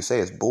 anything you say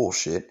is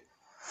bullshit.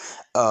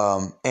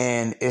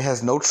 And it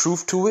has no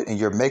truth to it, and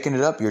you're making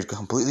it up. You're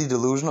completely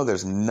delusional.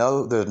 There's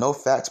no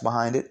facts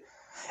behind it.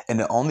 And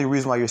the only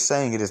reason why you're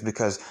saying it is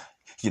because,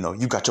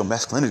 you got your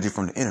masculinity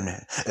from the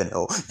internet, and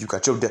you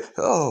got your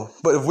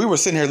but if we were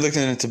sitting here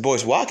looking into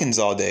Boyce Watkins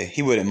all day,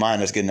 he wouldn't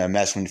mind us getting our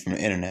masculinity from the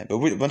internet. But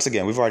once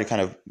again, we've already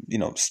kind of,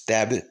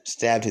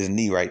 stabbed his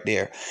knee right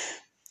there.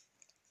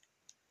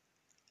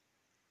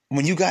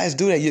 When you guys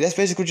do that, that's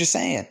basically what you're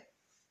saying.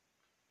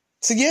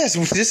 So yes,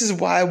 this is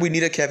why we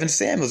need a Kevin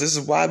Samuels. This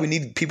is why we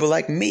need people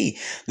like me.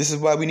 This is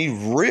why we need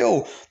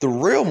the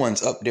real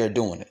ones up there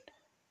doing it.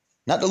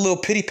 Not the little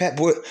pity pat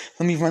boy.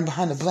 Let me run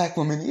behind the black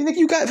woman.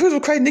 You got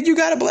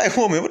a black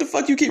woman. What the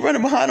fuck you keep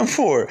running behind them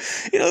for?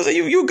 So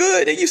you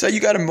good. And you say you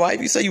got a wife.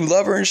 You say you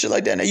love her and shit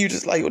like that. Now you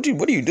just like, what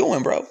are you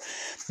doing, bro?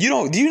 Do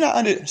you not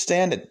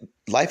understand that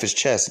life is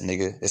chess,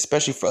 nigga?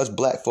 Especially for us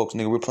black folks,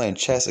 nigga. We're playing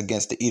chess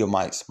against the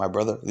Edomites, my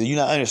brother. Do you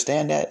not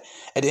understand that?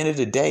 At the end of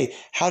the day,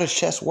 how does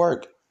chess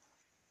work?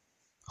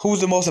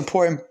 Who's the most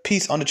important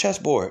piece on the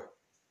chessboard?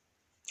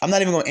 I'm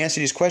not even going to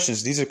answer these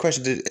questions. These are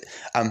questions that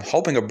I'm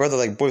hoping a brother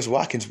like Boyce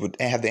Watkins would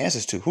have the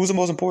answers to. Who's the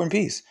most important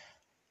piece?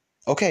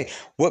 Okay,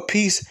 what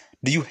piece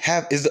do you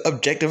have is the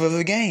objective of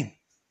the game?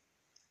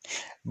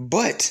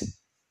 But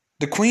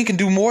the queen can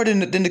do more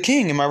than the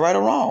king. Am I right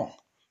or wrong?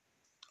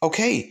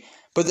 Okay,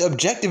 but the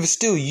objective is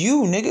still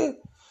you, nigga.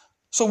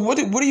 So what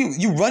are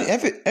you run?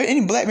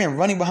 Any black man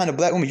running behind a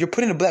black woman, you're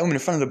putting the black woman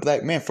in front of the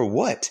black man for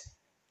what?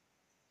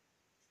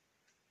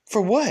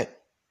 For what?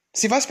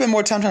 See, if I spend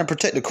more time trying to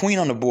protect the queen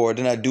on the board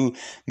than I do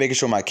making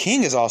sure my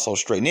king is also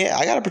straight. And yeah,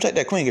 I got to protect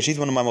that queen because she's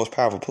one of my most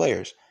powerful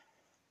players.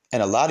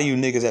 And a lot of you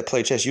niggas that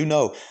play chess,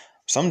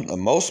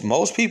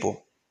 most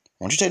people,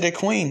 once you take that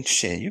queen,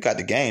 shit, you got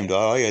the game,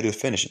 dog. All you got to do is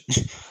finish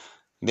it.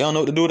 They don't know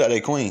what to do without their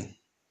queen.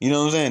 You know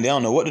what I'm saying? They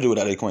don't know what to do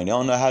without their queen. They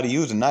don't know how to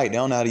use the knight. They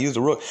don't know how to use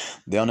the rook.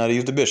 They don't know how to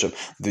use the bishop.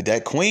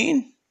 That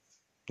queen,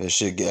 that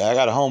shit, I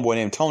got a homeboy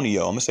named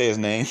Tonio. I'm going to say his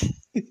name.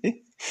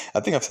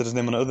 I think I've said his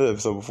name on another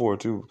episode before,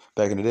 too,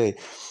 back in the day.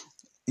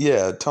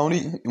 Yeah,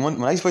 Tony.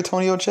 When I used to play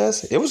Tonio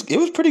chess, it was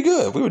pretty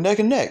good. We were neck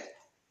and neck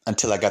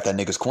until I got that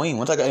nigga's queen.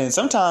 And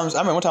sometimes I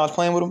remember one time I was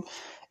playing with him,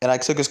 and I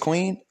took his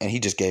queen, and he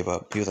just gave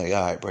up. He was like,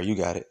 "All right, bro, you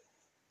got it."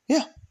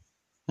 Yeah.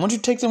 Once you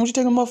take a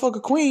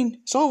motherfucker queen,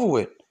 it's over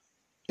with.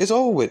 It's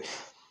over with.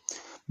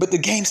 But the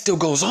game still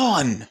goes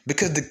on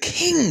because the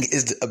king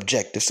is the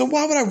objective. So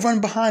why would I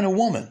run behind a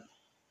woman?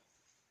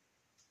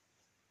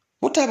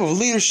 What type of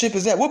leadership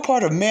is that? What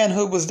part of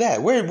manhood was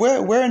that? Where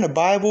in the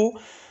Bible,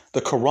 the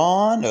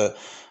Quran,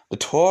 the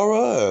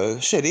Torah,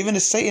 shit, even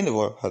the Satan,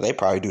 well, they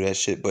probably do that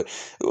shit, but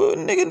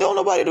nigga, don't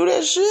nobody do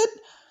that shit.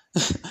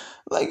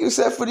 Like,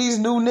 except for these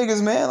new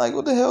niggas, man. Like,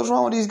 what the hell's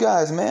wrong with these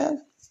guys,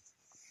 man?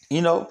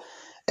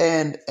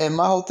 And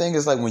my whole thing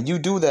is like, when you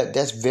do that,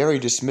 that's very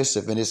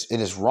dismissive and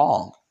it's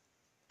wrong.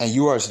 And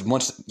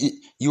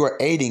you are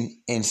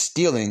aiding in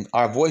stealing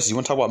our voices. You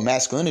want to talk about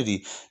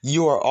masculinity?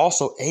 You are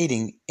also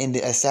aiding in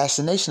the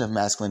assassination of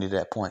masculinity at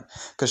that point.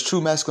 Because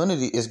true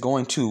masculinity is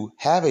going to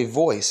have a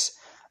voice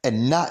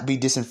and not be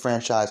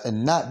disenfranchised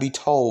and not be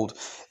told,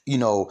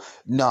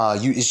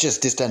 it's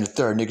just this, that, and the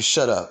third. Nigga,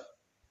 shut up.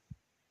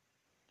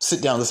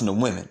 Sit down, listen to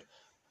women.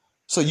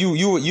 So you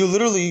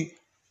literally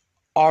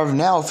are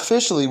now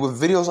officially,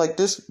 with videos like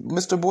this,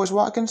 Mr. Boyce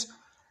Watkins,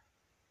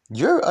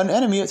 you're an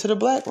enemy to the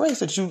black race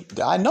that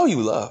I know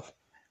you love.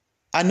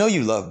 I know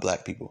you love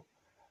black people.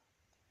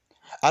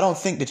 I don't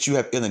think that you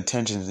have ill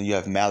intentions and you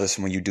have malice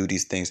when you do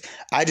these things.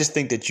 I just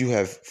think that you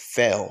have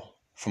fell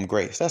from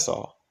grace. That's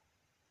all.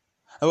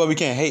 That's why we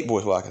can't hate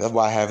Boyce Watkins. That's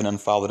why I haven't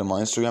unfollowed him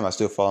on Instagram. I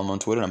still follow him on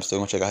Twitter. And I'm still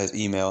going to check out his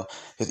email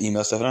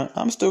stuff. And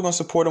I'm still going to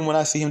support him when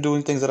I see him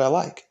doing things that I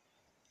like.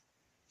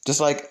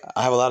 Just like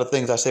I have a lot of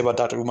things I say about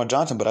Dr. Umar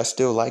Johnson, but I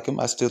still like him.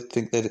 I still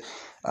think that,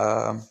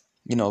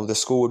 the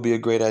school would be a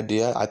great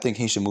idea. I think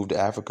he should move to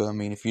Africa. I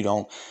mean, if you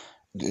don't,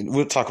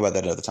 we'll talk about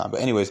that another time.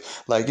 But anyways,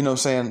 like, you know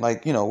what I'm saying?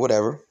 Like,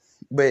 whatever.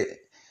 But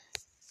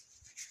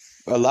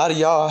a lot of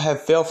y'all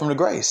have fell from the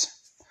grace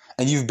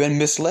and you've been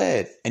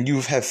misled and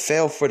you have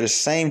failed for the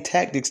same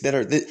tactics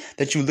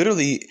that you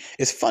literally,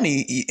 it's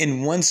funny,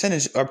 in one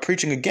sentence are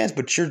preaching against,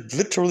 but you're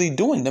literally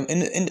doing them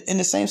in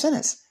the same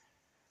sentence.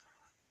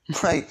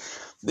 Like,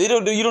 you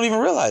don't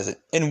even realize it.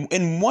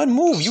 In one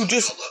move, you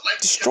just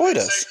destroyed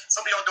us.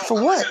 Some of y'all don't. For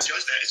I'm what? not gonna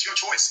judge that. It's your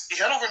choice. He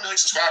had over 1 million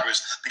subscribers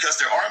because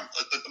there are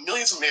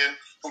millions of men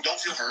who don't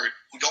feel heard,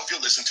 who don't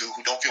feel listened to,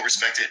 who don't feel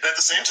respected. But at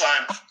the same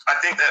time, I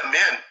think that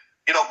men,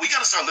 we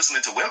got to start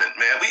listening to women,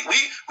 man.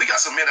 We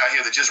got some men out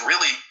here that just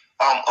really,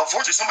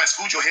 unfortunately, somebody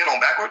screwed your head on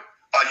backward.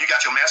 You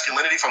got your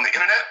masculinity from the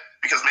internet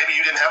because maybe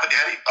you didn't have a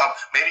daddy.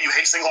 Maybe you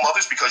hate single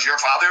mothers because your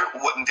father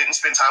didn't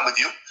spend time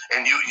with you,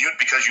 and you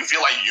because you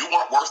feel like you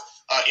weren't worth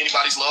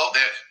anybody's love.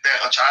 That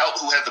a child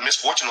who had the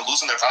misfortune of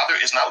losing their father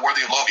is not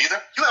worthy of love either.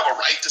 You have a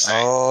right to say.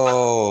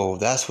 Oh,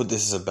 that's what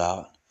this is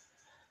about.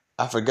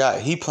 I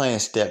forgot. He playing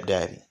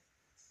stepdaddy.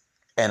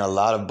 And a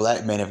lot of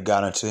black men have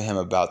gotten to him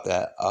about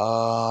that.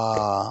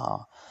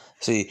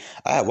 See,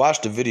 I had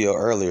watched the video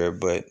earlier,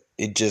 but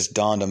it just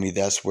dawned on me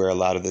that's where a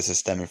lot of this is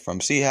stemming from.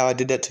 See how I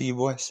did that to you,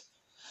 boys?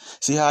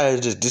 See how I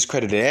just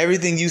discredited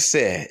everything you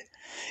said?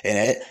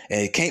 And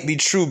it can't be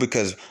true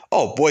because,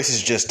 Boyce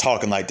is just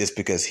talking like this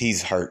because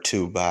he's hurt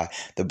too by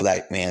the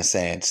black man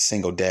saying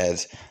single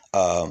dads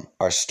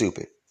are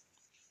stupid.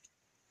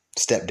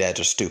 Stepdads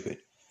are stupid.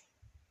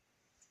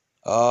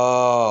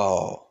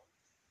 Oh.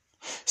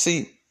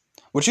 See,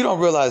 what you don't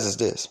realize is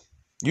this.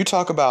 You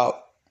talk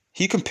about,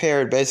 he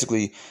compared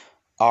basically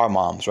our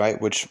moms,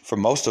 right? Which for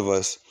most of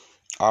us,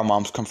 our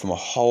moms come from a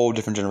whole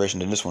different generation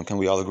than this one. Can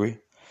we all agree?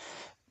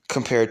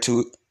 Compared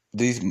to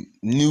these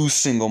new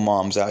single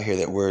moms out here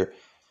that we're,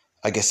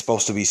 I guess,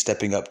 supposed to be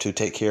stepping up to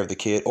take care of the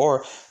kid,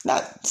 or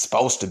not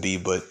supposed to be,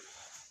 but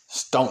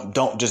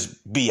don't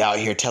just be out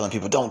here telling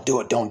people don't do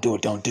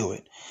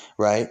it,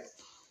 right?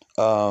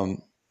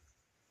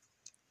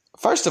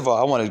 First of all,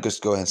 I want to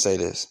just go ahead and say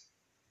this.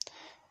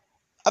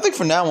 I think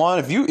from now on,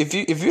 if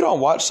you don't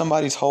watch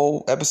somebody's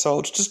whole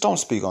episodes, just don't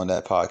speak on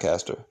that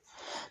podcaster,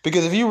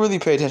 because if you really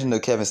pay attention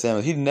to Kevin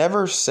Samuels, he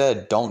never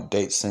said don't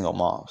date single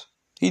moms.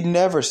 He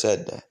never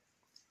said that.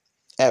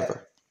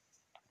 Ever.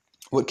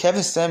 What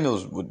Kevin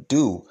Samuels would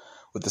do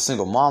with the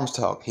single moms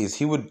talk,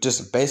 he would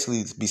just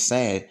basically be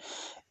saying,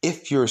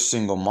 if you're a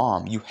single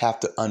mom, you have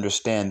to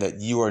understand that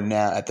you are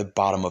now at the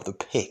bottom of the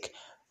pick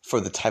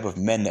for the type of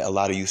men that a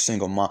lot of you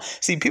single moms.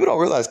 See, people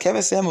don't realize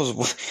Kevin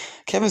Samuels,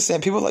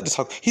 people like to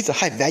talk, he's a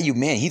high value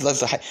man. He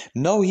loves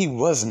no, he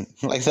wasn't.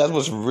 Like, that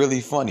was really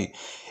funny.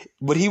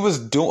 What he was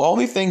doing,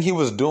 only thing he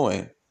was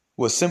doing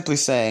was simply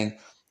saying,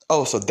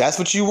 oh, so that's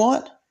what you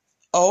want?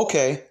 Oh,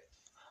 okay.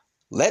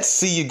 Let's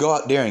see you go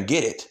out there and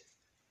get it.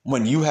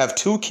 When you have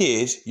 2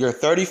 kids, you're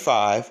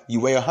 35, you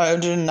weigh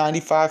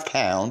 195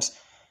 pounds,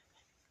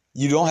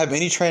 you don't have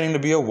any training to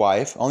be a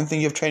wife. Only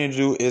thing you have training to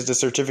do is the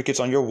certificates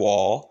on your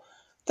wall.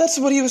 That's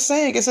what he was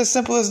saying. It's as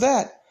simple as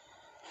that.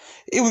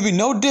 It would be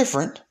no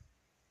different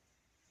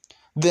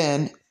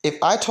than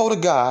if I told a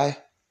guy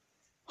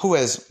who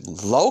has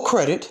low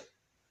credit,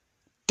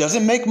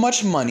 doesn't make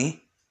much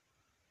money,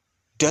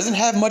 doesn't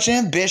have much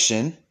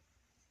ambition,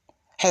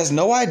 has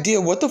no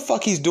idea what the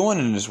fuck he's doing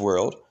in this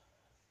world,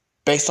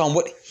 based on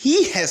what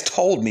he has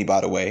told me, by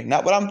the way,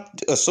 not what I'm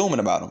assuming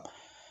about him.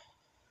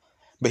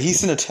 But he's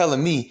sitting there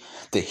telling me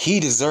that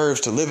he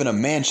deserves to live in a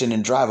mansion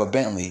and drive a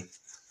Bentley.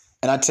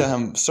 And I tell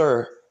him,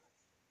 sir,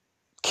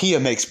 Kia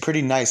makes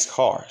pretty nice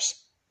cars.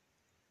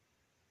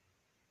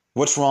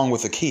 What's wrong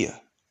with a Kia?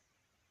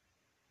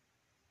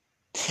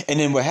 And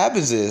then what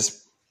happens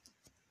is,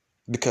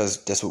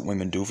 because that's what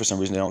women do for some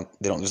reason,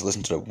 they don't just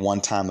listen to the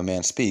one time a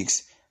man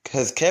speaks.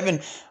 Because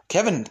Kevin,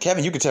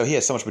 you could tell he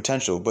had so much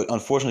potential, but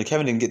unfortunately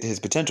Kevin didn't get to his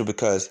potential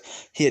because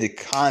he had to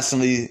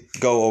constantly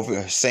go over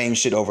the same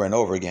shit over and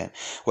over again.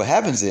 What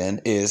happens then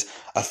is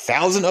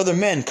 1,000 other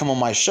men come on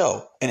my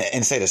show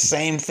and say the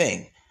same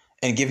thing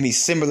and give me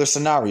similar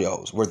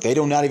scenarios where they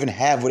do not even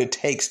have what it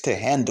takes to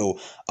handle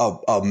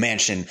a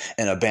mansion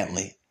and a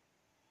Bentley.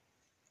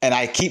 And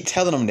I keep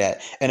telling them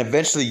that. And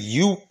eventually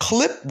you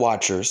clip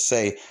watchers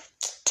say,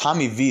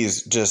 Tommy V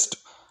is just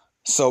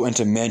so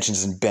into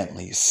mansions and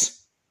Bentleys.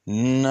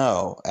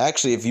 No,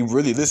 actually, if you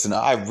really listen,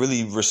 I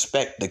really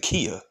respect the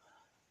Kia.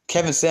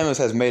 Kevin Samuels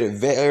has made it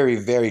very,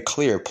 very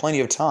clear plenty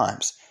of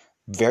times,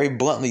 very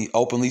bluntly,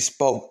 openly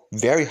spoke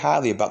very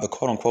highly about the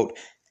quote unquote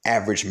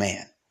average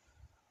man,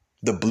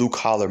 the blue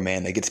collar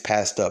man that gets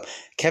passed up.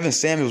 Kevin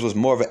Samuels was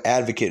more of an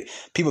advocate.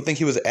 People think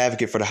he was an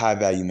advocate for the high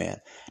value man.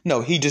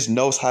 No, he just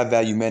knows high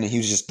value men and he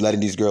was just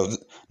letting these girls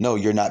know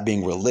you're not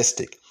being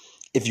realistic.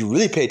 If you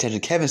really pay attention,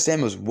 Kevin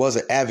Samuels was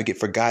an advocate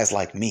for guys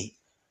like me.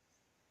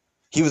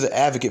 He was an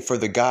advocate for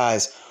the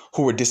guys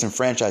who were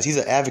disenfranchised. He's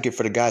an advocate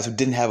for the guys who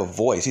didn't have a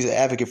voice. He's an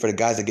advocate for the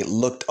guys that get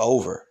looked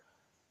over.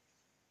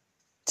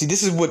 See,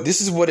 this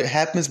is what it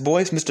happens,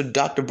 boys. Mr.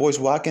 Dr. Boyce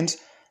Watkins,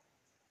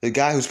 the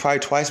guy who's probably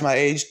twice my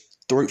age,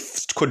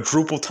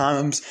 quadruple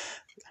times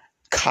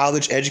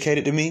college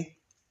educated to me,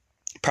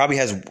 probably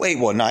has I ain't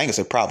gonna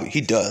say probably,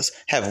 he does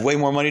have way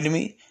more money than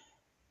me.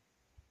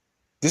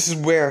 This is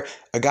where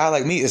a guy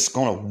like me is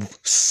going to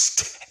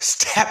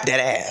tap that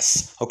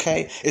ass,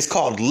 okay? It's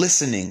called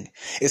listening.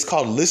 It's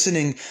called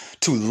listening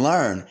to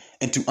learn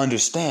and to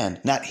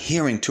understand, not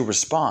hearing to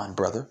respond,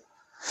 brother.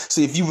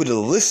 See, if you would have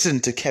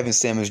listened to Kevin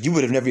Samuels, you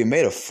would have never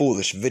made a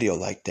foolish video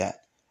like that.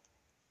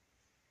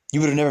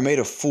 You would have never made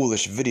a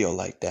foolish video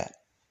like that.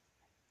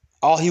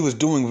 All he was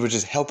doing was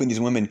just helping these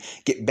women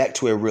get back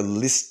to a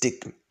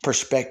realistic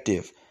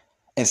perspective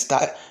and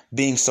stop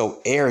being so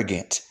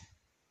arrogant.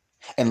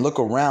 And look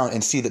around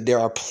and see that there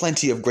are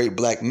plenty of great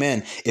black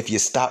men if you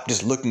stop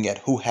just looking at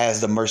who has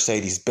the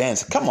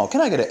Mercedes-Benz. Come on, can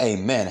I get an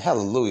amen?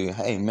 Hallelujah.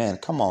 Amen.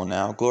 Come on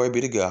now. Glory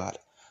be to God.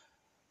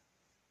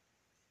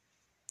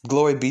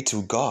 Glory be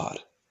to God.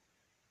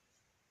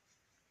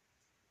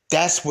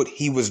 That's what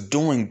he was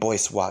doing,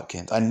 Boyce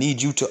Watkins. I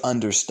need you to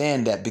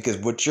understand that, because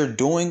what you're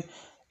doing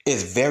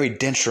is very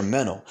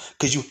detrimental,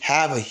 because you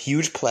have a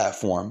huge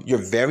platform. You're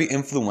very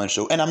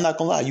influential. And I'm not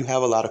going to lie, you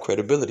have a lot of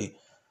credibility.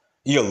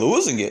 You're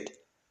losing it.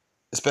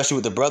 especially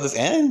with the brothers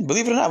and,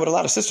 believe it or not, with a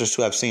lot of sisters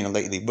who I've seen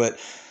lately. But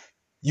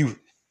you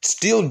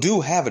still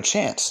do have a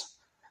chance.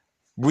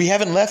 We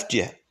haven't left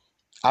yet.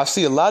 I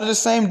see a lot of the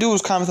same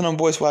dudes commenting on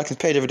Boyce Watkins'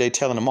 page every day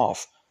telling them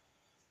off.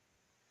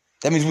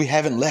 That means we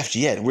haven't left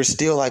yet. We're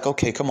still like,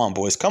 okay, come on,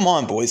 boys. Come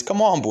on, boys.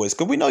 Come on, boys.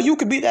 Because we know you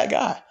could be that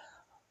guy.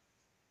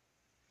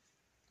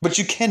 But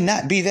you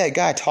cannot be that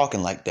guy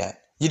talking like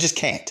that. You just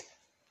can't.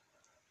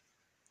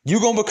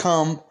 You're going to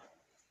become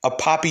a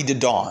Poppy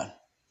DeDawn,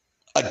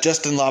 a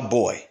Justin Law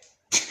boy.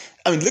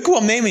 I mean, look who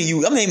I'm naming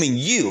you. I'm naming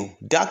you,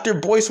 Dr.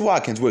 Boyce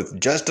Watkins, with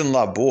Justin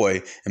Law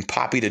boy and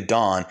Poppy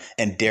DeDawn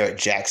and Derek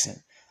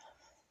Jackson.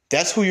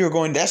 That's who you're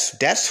going.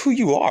 That's who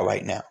you are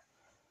right now,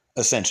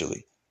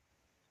 essentially.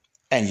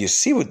 And you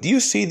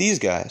see these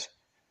guys.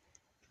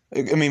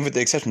 I mean, with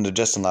the exception of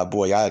Justin Law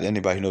boy,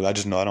 anybody who knows, I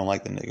just know I don't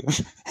like the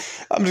nigga.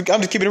 I'm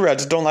just keeping it real. I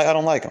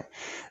don't like him.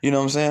 You know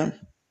what I'm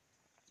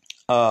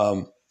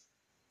saying?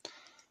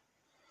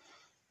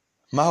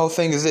 My whole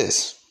thing is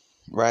this,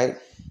 right?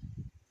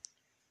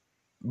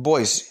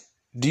 Boys,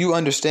 do you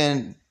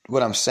understand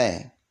what I'm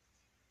saying?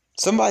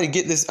 Somebody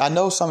get this. I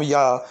know some of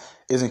y'all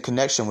is in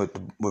connection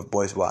with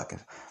Boyce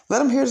Watkins. Let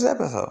them hear this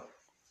episode.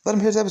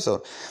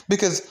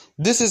 Because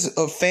this is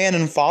a fan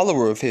and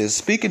follower of his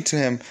speaking to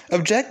him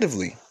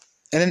objectively.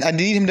 And then I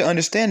need him to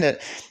understand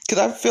that. Because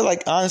I feel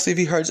like, honestly, if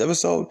he heard this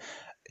episode,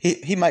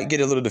 he might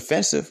get a little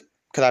defensive.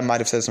 Because I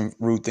might have said some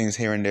rude things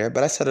here and there.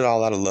 But I said it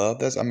all out of love.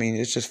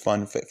 It's just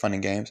fun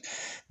and games.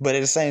 But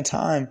at the same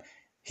time,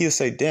 he'll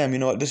say, damn, you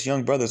know what? This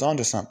young brother's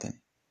onto something.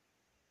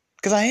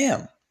 Because I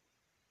am.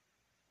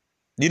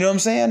 You know what I'm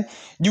saying?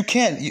 You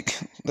can't.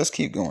 Let's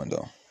keep going,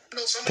 though.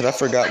 Because I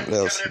forgot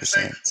what else he was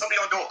saying. Some of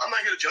y'all don't. I'm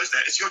not here to judge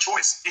that. It's your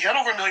choice. He had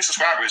over 1 million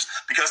subscribers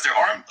because there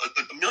are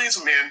millions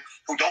of men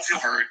who don't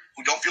feel heard,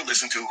 who don't feel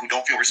listened to, who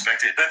don't feel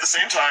respected. But at the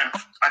same time,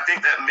 I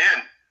think that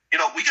men,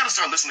 we got to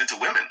start listening to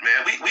women,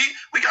 man.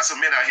 We got some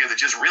men out here that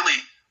just really,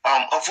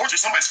 unfortunately,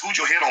 somebody screwed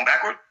your head on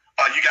backward.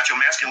 You got your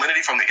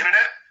masculinity from the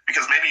internet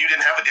because maybe you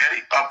didn't have a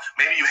daddy.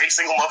 Maybe you hate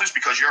single mothers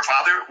because your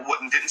father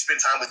didn't spend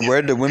time with you.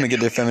 Where do women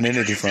get their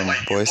femininity from,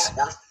 boys?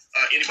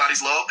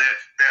 Anybody's love that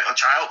a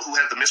child who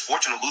had the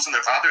misfortune of losing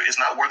their father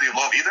is not worthy of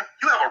love either.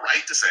 You have a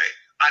right to say,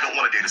 I don't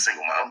want to date a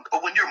single mom.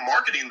 But when you're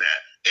marketing that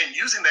and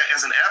using that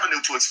as an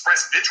avenue to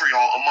express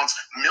vitriol amongst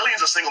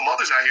millions of single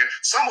mothers out here,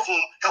 some of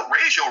whom helped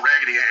raise your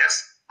raggedy ass,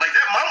 like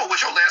that mama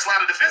was your last line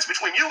of defense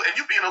between you and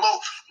you being a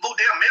little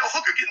damn male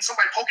hooker getting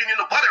somebody poking you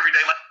in the butt every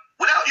day. Like,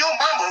 without your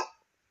mama,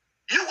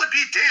 you would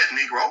be dead,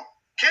 Negro.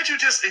 Can't you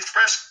just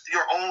express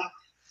your own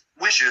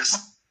wishes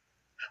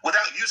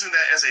without using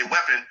that as a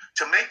weapon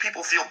to make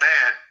people feel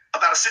bad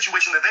about a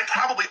situation that they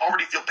probably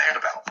already feel bad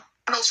about?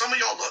 I know some of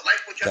y'all look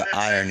like what the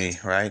irony,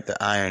 right? The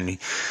irony.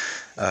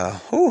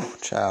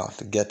 Child,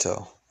 the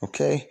ghetto.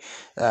 Okay?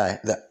 All right.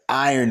 The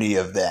irony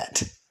of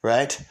that,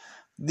 right?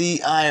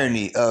 The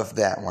irony of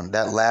that one,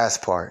 that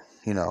last part,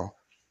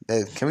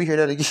 Can we hear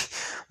that again?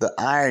 The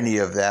irony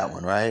of that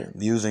one, right?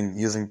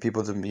 Using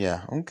people to,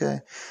 yeah, okay.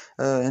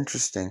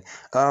 Interesting.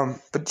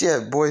 But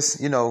yeah, boys,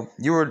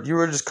 you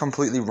were just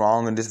completely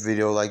wrong in this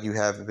video, like you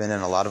have been in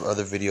a lot of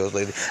other videos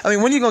lately. I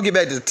mean, when you gonna get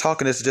back to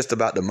talking this just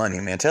about the money,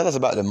 man? Tell us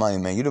about the money,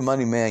 man. You the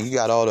money man. You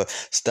got all the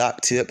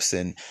stock tips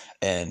and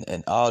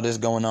all this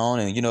going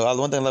on. And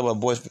one thing I love about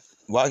Boyce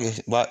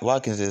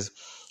Watkins is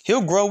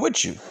he'll grow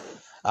with you.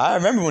 I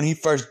remember when he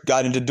first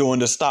got into doing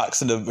the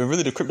stocks and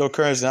really the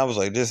cryptocurrency, and I was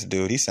like, this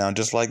dude, he sounds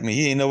just like me.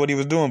 He didn't know what he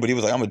was doing, but he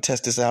was like, I'm going to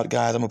test this out,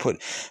 guys. I'm going to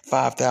put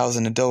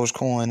 5,000 in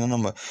Dogecoin, and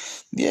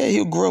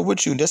he'll grow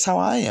with you. That's how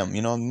I am.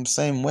 The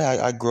same way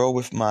I grow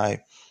with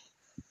my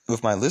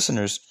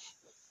listeners.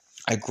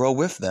 I grow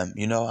with them.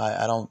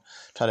 I don't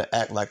try to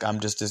act like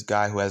I'm just this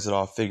guy who has it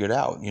all figured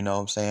out. You know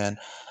what I'm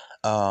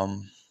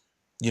saying?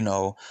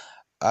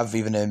 I've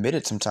even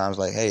admitted sometimes,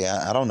 like, hey,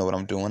 I don't know what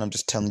I'm doing. I'm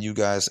just telling you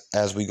guys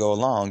as we go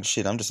along.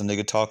 Shit, I'm just a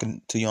nigga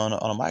talking to you on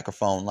a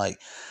microphone. Like,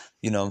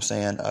 you know what I'm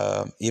saying?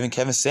 Even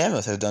Kevin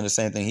Samuels has done the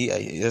same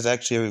thing. There's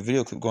actually a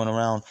video clip going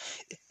around,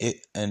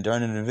 and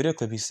during the video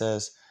clip, he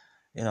says,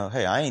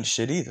 hey, I ain't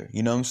shit either.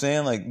 You know what I'm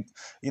saying? Like,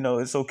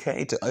 it's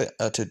okay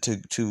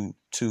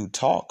to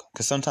talk,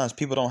 because sometimes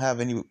people don't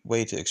have any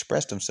way to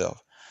express themselves.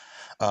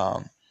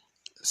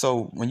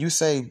 So when you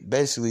say,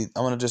 basically,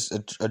 I want to just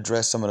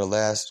address some of the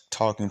last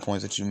talking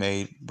points that you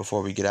made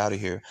before we get out of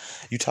here.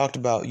 You talked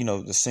about,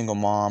 the single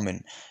mom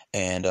and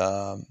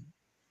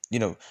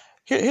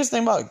here's the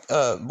thing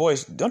about,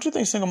 boys, don't you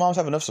think single moms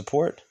have enough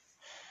support?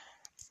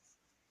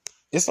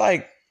 It's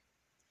like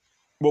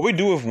what we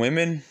do with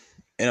women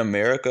in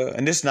America,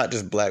 and this is not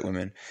just black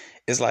women.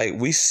 It's like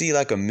we see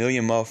like 1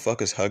 million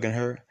motherfuckers hugging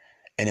her,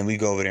 and then we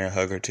go over there and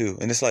hug her too.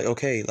 And it's like,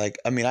 okay, like,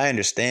 I mean, I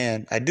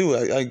understand. I do.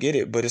 I get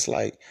it. But it's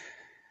like,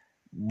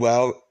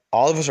 well,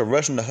 all of us are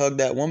rushing to hug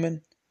that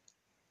woman.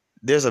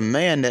 There's a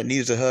man that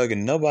needs a hug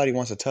and nobody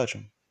wants to touch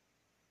him.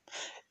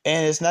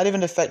 And it's not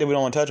even the fact that we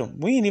don't want to touch him.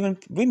 We didn't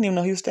even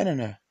know he was standing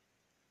there.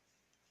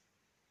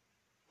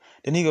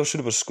 Then he go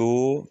shoot up a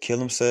school, kill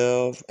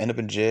himself, end up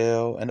in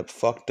jail, end up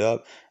fucked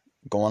up,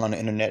 going on the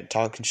internet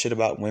talking shit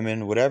about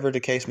women, whatever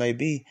the case may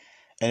be.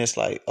 And it's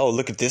like, oh,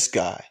 look at this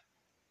guy.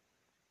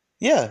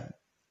 Yeah,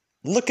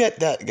 look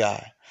at that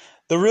guy.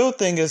 The real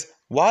thing is,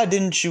 why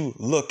didn't you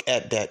look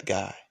at that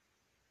guy?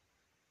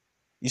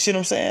 You see what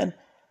I'm saying?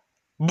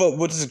 But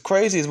what's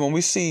crazy is when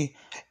we see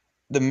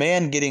the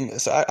man getting,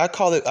 so I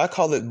call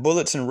it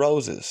bullets and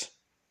roses.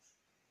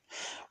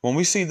 When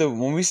we see the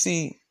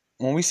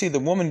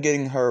woman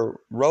getting her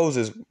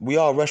roses, we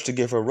all rush to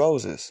give her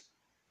roses.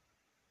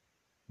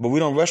 But we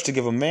don't rush to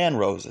give a man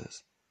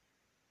roses.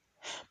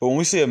 But when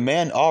we see a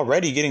man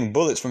already getting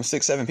bullets from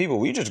 6, 7 people,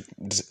 we just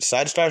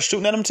decide to start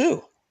shooting at him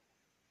too.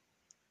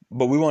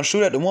 But we won't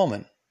shoot at the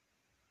woman.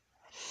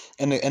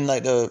 And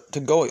like to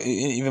go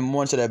even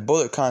more into that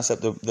bullet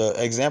concept, the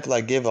example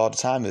I give all the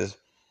time is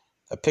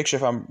a picture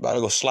if I'm about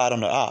to go slide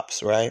on the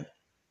ops, right?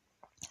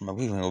 I'm like,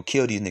 we're going to go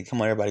kill these niggas.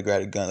 Come on, everybody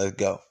grab a gun. Let's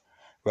go.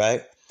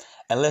 Right?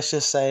 And let's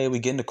just say we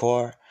get in the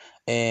car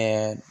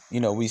and,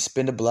 we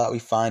spin the block. We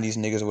find these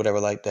niggas or whatever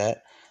like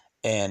that.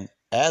 And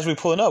as we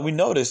pulling up, we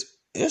notice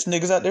there's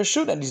niggas out there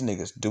shooting at these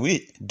niggas. Do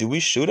we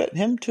shoot at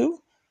him too?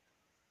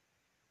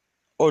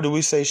 Or do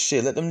we say,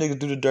 shit, let them niggas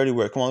do the dirty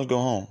work. Come on, let's go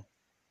home.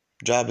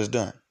 Job is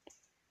done.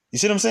 You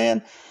see what I'm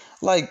saying?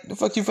 Like, the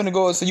fuck you finna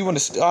go, so you want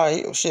to, all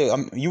right, shit,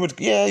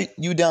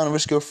 you down to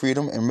risk your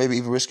freedom and maybe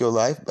even risk your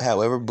life,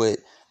 however, but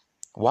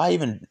why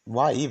even?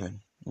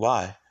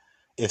 Why?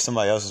 If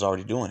somebody else is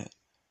already doing it.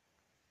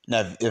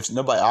 Now, if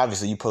nobody,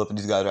 obviously you pull up and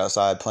these guys are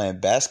outside playing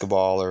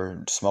basketball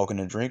or smoking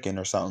and drinking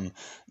or something,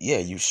 yeah,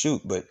 you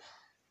shoot, but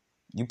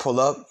you pull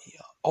up,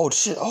 oh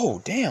shit,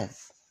 oh damn.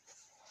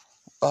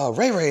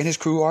 Ray and his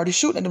crew already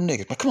shooting at them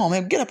niggas. But come on,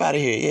 man, get up out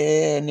of here.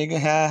 Yeah, nigga,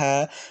 ha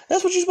ha.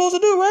 That's what you're supposed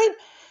to do, right?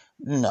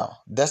 No,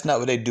 that's not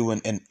what they do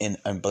in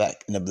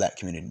the black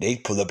community. They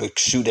pull up and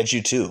shoot at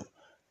you too.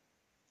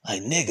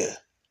 Like, nigga,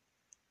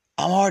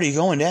 I'm already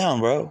going down,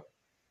 bro.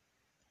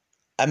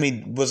 I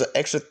mean, was an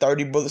extra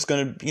 30 bullets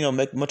gonna,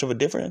 make much of a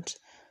difference?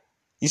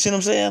 You see what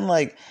I'm saying?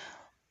 Like,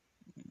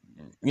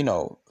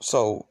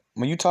 so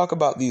when you talk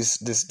about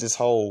this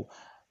whole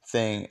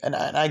thing, and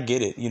I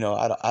get it,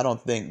 I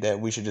don't think that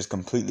we should just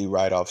completely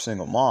write off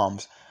single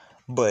moms,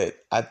 but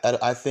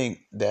I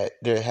think that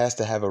there has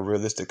to have a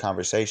realistic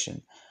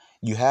conversation.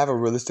 You have a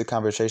realistic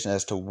conversation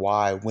as to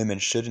why women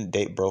shouldn't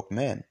date broke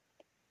men.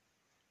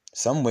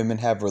 Some women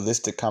have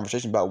realistic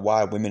conversation about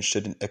why women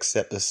shouldn't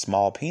accept a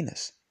small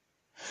penis.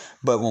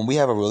 But when we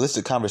have a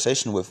realistic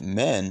conversation with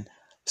men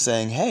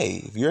saying,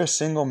 hey, if you're a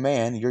single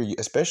man,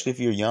 especially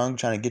if you're young,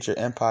 trying to get your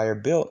empire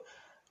built,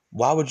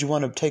 why would you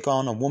want to take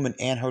on a woman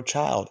and her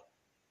child?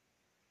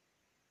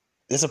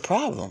 There's a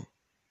problem.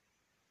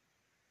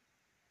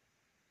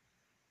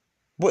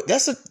 But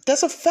that's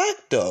a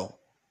fact, though.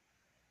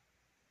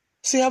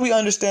 See how we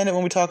understand it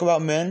when we talk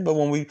about men, but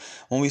when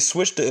we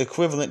switch the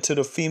equivalent to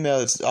the female,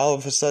 it's all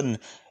of a sudden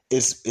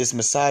it's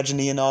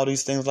misogyny and all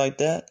these things like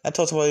that. I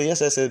told somebody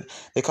yesterday, I said,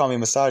 they call me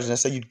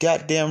misogynist. I said, you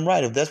goddamn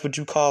right. If that's what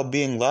you call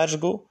being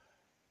logical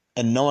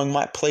and knowing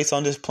my place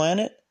on this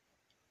planet,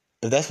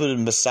 if that's what a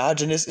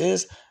misogynist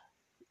is,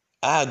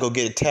 I'll go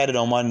get it tatted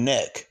on my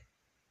neck.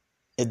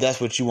 If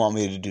that's what you want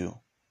me to do.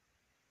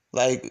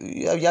 Like,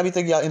 y'all be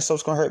thinking y'all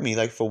insults gonna hurt me.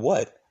 Like, for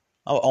what?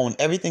 I'll own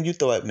everything you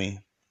throw at me.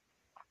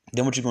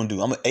 Then what you gonna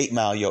do? I'm gonna 8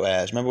 Mile your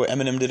ass. Remember what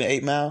Eminem did in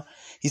 8 Mile?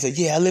 He said,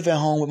 yeah, I live at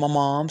home with my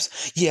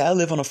moms. Yeah, I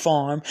live on a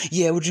farm.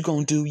 Yeah, what you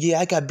gonna do? Yeah,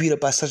 I got beat up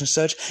by such and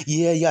such.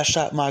 Yeah, y'all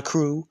shot my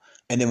crew.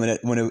 And then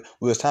when it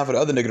was time for the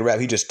other nigga to rap,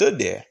 he just stood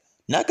there.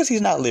 Not because he's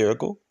not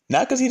lyrical.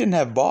 Not because he didn't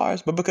have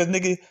bars. But because,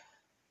 nigga,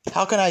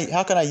 how can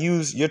I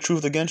use your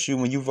truth against you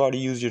when you've already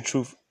used your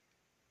truth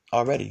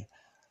already?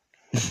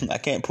 I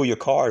can't pull your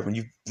card when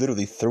you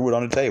literally threw it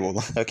on the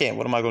table. I can't.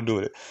 What am I going to do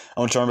with it?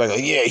 I'm going to turn back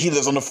like, yeah, he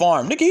lives on the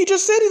farm. Nigga, he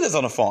just said he lives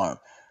on the farm.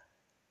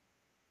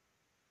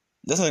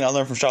 That's something I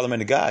learned from Charlamagne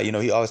the Guy.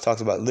 He always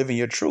talks about living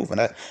your truth.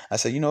 And I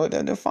said, you know what,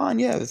 they're fine.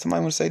 Yeah, if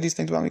somebody want to say these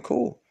things about me,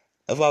 cool.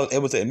 That's why I was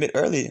able to admit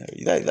earlier.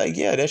 Like,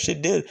 yeah, that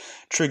shit did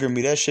trigger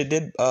me. That shit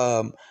did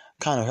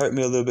kind of hurt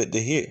me a little bit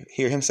to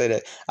hear him say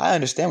that. I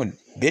understand when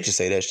bitches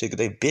say that shit because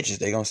they bitches.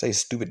 They going to say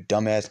stupid,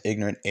 dumbass,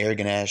 ignorant,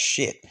 arrogant ass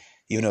shit.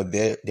 Even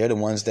though they're the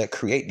ones that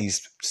create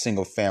these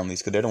single families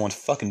because they're the ones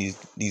fucking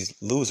these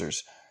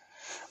losers.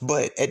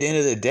 But at the end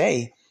of the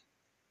day,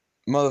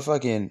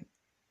 motherfucking,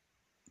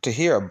 to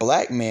hear a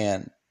black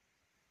man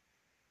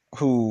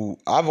who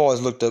I've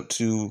always looked up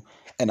to,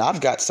 and I've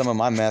got some of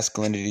my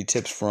masculinity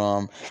tips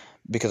from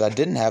because I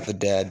didn't have the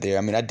dad there.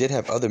 I mean, I did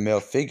have other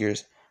male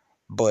figures,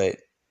 but,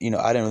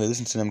 I didn't really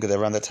listen to them because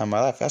around that time of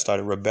my life, I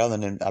started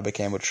rebelling and I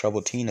became a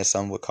troubled teen, as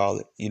some would call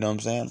it. You know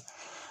what I'm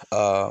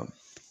saying?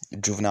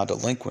 Juvenile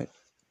delinquent.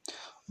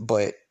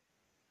 But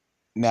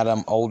now that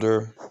I'm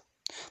older,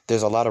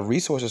 there's a lot of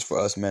resources for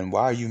us men.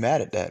 Why are you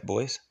mad at that,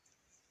 boys?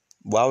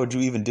 Why would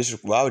you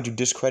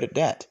discredit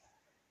that?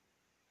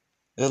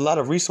 There's a lot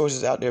of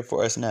resources out there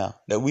for us now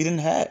that we didn't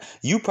have.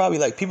 You probably,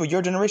 like, people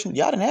your generation,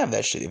 y'all didn't have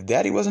that shit. If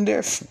daddy wasn't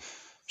there,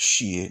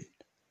 shit.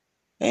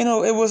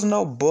 It wasn't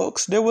no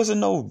books. There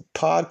wasn't no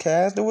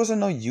podcast. There wasn't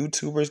no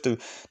YouTubers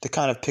to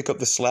kind of pick up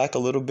the slack a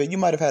little bit. You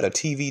might have had a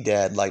TV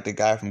dad like the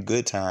guy from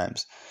Good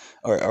Times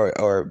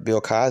or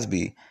Bill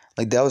Cosby.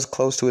 Like, that was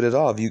close to it at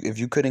all. If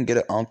you couldn't get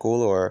an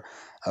uncle or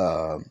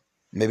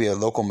maybe a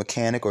local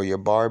mechanic or your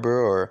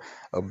barber or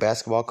a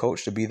basketball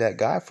coach to be that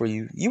guy for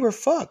you, you were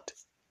fucked.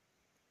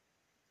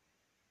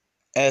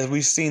 As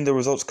we've seen the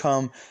results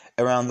come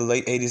around the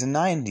late 80s and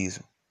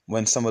 90s,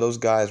 when some of those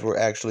guys were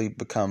actually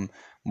become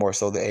more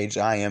so the age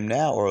I am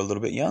now or a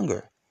little bit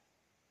younger.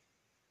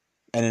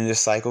 And then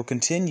this cycle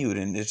continued,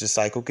 and the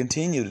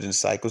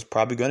cycle's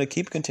probably going to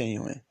keep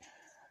continuing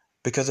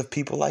because of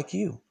people like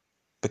you,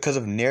 because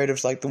of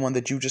narratives like the one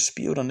that you just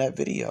spewed on that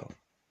video.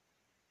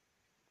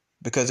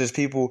 Because there's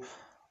people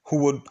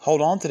who would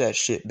hold on to that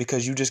shit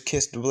because you just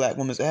kissed the black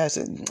woman's ass.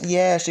 And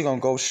yeah, she gonna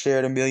go share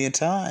it 1,000,000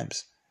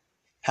 times.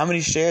 How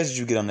many shares did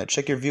you get on that?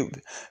 Check your view,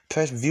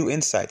 press view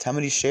insights. How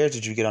many shares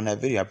did you get on that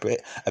video?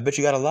 I bet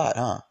you got a lot,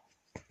 huh?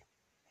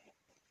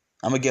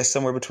 I'm gonna guess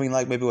somewhere between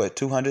like maybe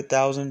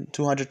 200,000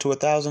 to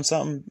 1,000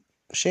 something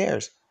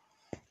shares.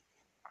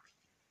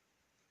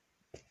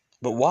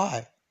 But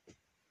why?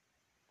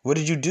 What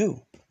did you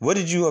do? What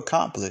did you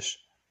accomplish?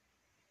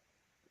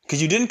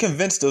 Because you didn't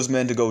convince those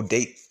men to go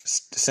date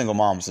single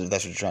moms if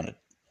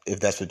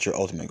that's what your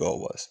ultimate goal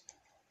was.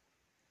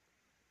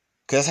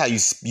 Because that's how you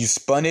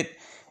spun it,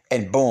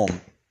 and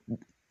boom.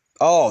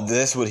 Oh,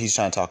 that's what he's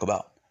trying to talk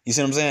about. You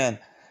see what I'm saying?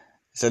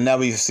 So now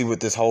we see what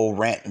this whole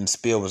rant and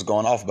spiel was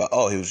going off about.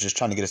 Oh, he was just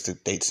trying to get us to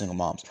date single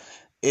moms.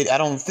 I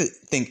don't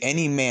think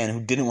any man who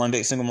didn't want to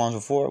date single moms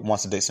before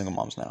wants to date single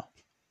moms now.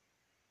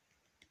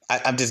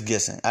 I'm just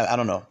guessing. I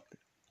don't know.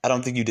 I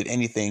don't think you did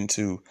anything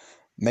to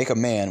make a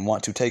man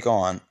want to take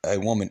on a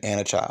woman and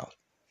a child.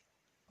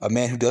 A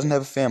man who doesn't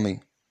have a family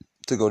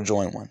to go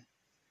join one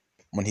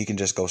when he can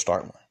just go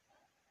start one.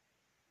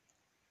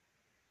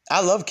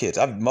 I love kids.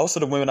 Most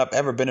of the women I've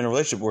ever been in a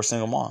relationship were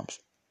single moms.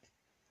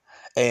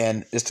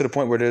 And it's to the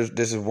point where there's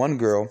this one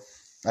girl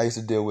I used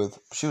to deal with.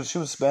 She was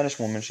a Spanish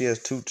woman. She has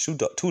two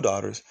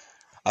daughters.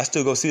 I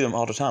still go see them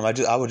all the time.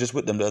 I was just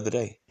with them the other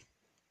day.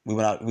 We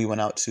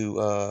went out to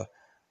a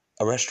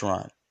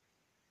restaurant.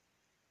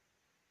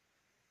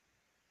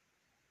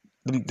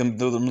 The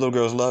little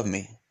girls love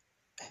me.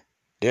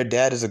 Their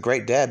dad is a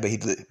great dad, but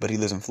he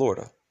lives in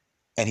Florida,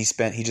 and he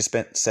just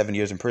spent 7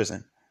 years in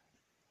prison.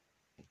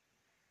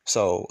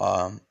 So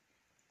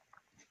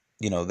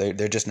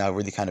they're just now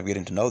really kind of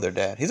getting to know their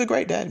dad. He's a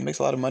great dad. He makes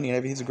a lot of money and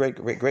everything. He's a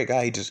great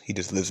guy. He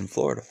just lives in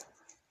Florida.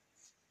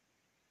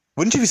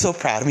 Wouldn't you be so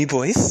proud of me,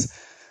 boys?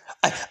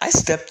 I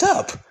stepped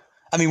up.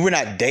 I mean, we're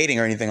not dating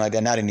or anything like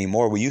that, not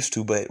anymore. We used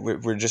to, but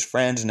we're just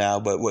friends now.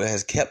 But what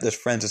has kept us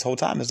friends this whole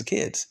time is the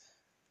kids.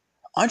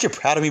 Aren't you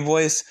proud of me,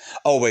 boys?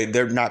 Oh, wait,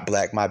 they're not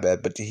black, my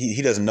bad. But he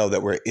doesn't know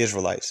that we're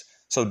Israelites.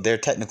 So they're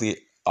technically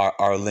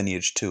our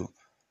lineage too.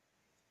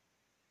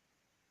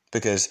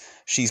 Because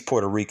she's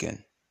Puerto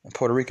Rican. And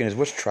Puerto Rican is,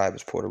 which tribe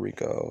is Puerto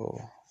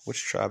Rico?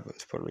 Which tribe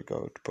is Puerto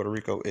Rico? Puerto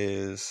Rico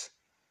is,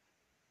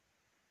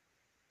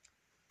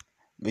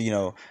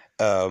 while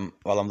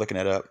I'm looking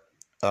it up,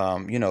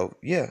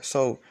 yeah.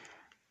 So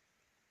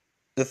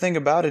the thing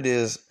about it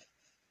is,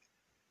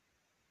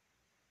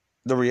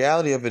 the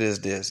reality of it is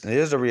this. And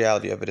here's the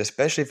reality of it,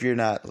 especially if you're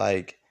not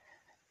like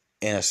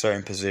in a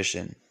certain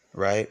position,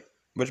 right?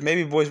 Which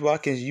maybe Boyce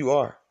Watkins, you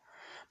are.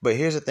 But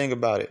here's the thing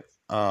about it.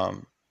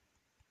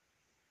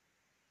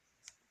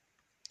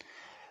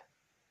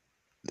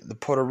 The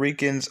Puerto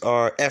Ricans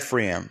are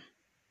Ephraim.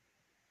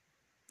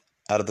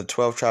 Out of the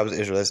 12 tribes of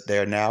Israel, they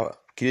are now,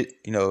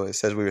 it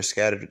says we were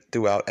scattered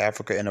throughout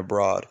Africa and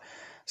abroad.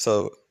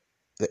 So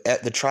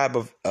the tribe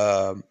of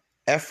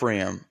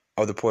Ephraim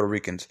are the Puerto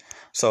Ricans.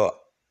 So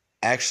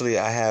actually,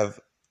 I have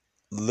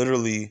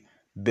literally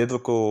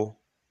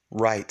biblical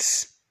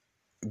rights,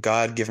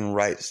 God-given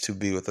rights to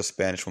be with a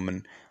Spanish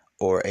woman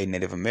or a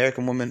Native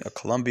American woman, a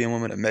Colombian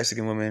woman, a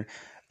Mexican woman,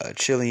 a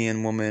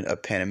Chilean woman, a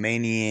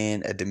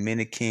Panamanian, a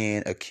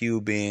Dominican, a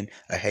Cuban,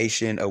 a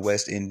Haitian, a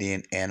West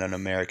Indian, and an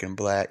American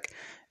black.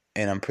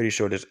 And I'm pretty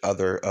sure there's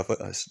other of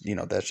us,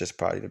 that's just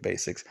probably the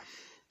basics.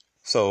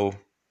 So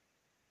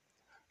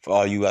for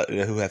all you out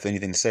there who have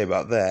anything to say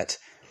about that,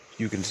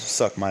 you can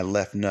suck my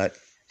left nut,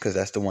 because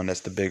that's the one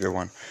that's the bigger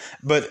one.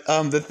 But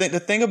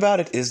the thing about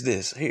it is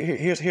this.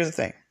 Here's the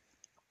thing.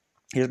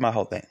 Here's my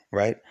whole thing,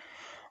 right?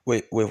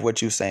 With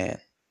what you're saying.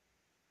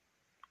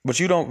 What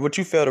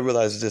you fail to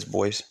realize is this,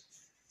 boys.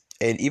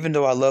 And even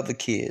though I love the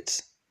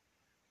kids,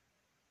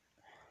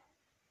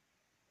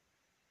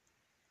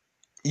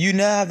 you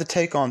now have to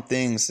take on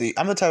things. See,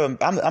 I'm a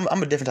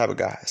different type of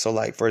guy. So,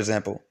 like, for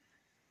example,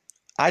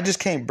 I just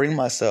can't bring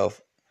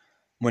myself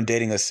when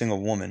dating a single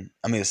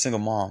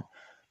mom,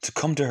 to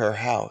come to her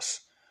house,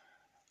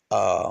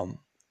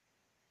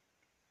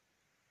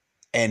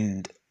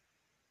 and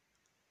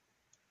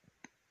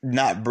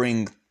not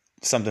bring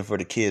something for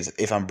the kids.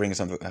 If I'm bringing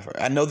something for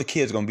her, I know the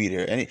kids are gonna be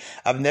there. And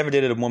I've never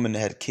dated a woman that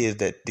had kids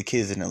that the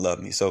kids didn't love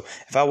me. So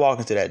if I walk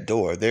into that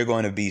door, they're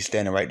going to be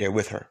standing right there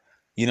with her.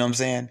 You know what I'm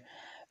saying?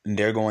 And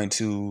they're going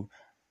to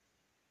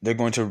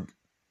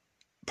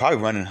probably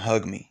run and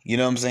hug me. You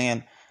know what I'm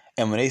saying?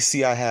 And when they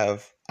see I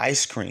have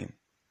ice cream,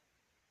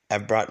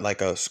 I've brought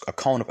like a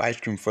cone of ice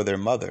cream for their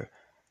mother,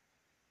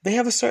 they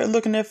have a certain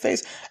look in their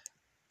face.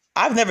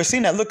 I've never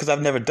seen that look because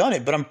I've never done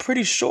it, but I'm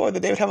pretty sure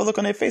that they would have a look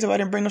on their face if I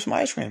didn't bring them some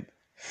ice cream.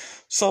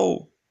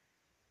 So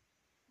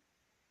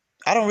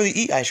I don't really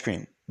eat ice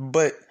cream,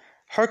 but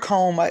her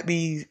cone might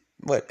be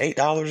what, $8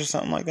 or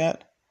something like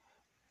that.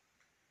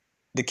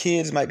 The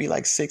kids might be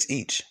like 6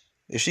 each.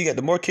 If she got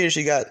the more kids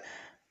she got,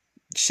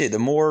 shit, the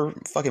more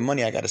fucking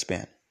money I got to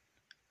spend.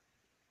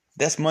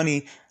 That's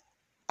money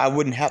I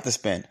wouldn't have to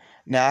spend.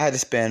 Now I had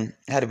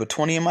to put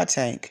 20 in my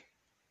tank.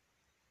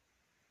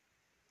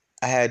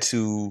 I had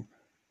to,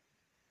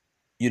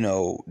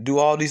 do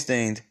all these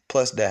things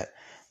plus that.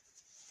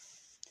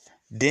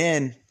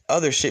 Then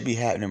other shit be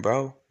happening,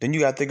 bro. Then you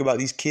gotta think about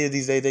these kids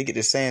these days. They get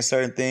to saying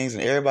certain things,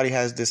 and everybody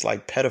has this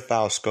like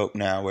pedophile scope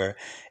now, where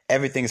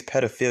everything is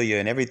pedophilia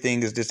and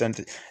everything is just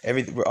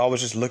we're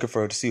always just looking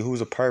to see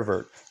who's a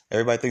pervert.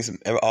 Everybody thinks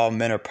all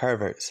men are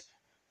perverts.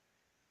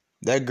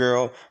 That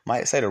girl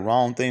might say the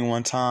wrong thing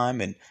one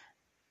time, and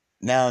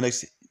now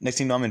next thing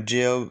you know, I'm in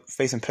jail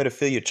facing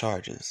pedophilia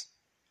charges.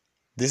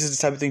 This is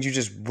the type of things you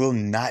just will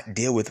not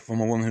deal with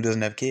from a woman who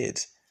doesn't have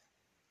kids.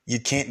 You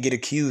can't get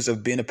accused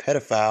of being a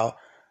pedophile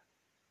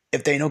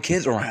if there ain't no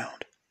kids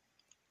around.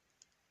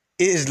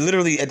 It is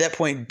literally at that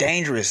point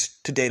dangerous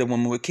to date a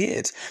woman with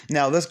kids.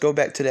 Now let's go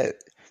back to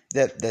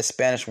that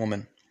Spanish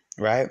woman,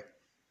 right?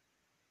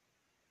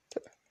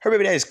 Her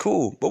baby daddy is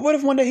cool, but what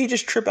if one day he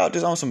just trip out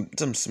just on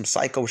some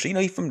psycho shit?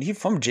 He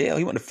from jail.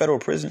 He went to federal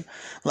prison.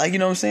 Like, you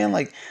know what I'm saying?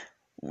 Like,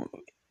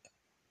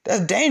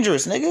 that's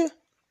dangerous, nigga.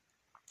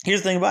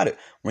 Here's the thing about it: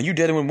 when you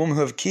dating with a woman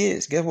who have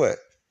kids, guess what?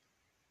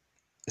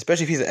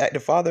 Especially if he's an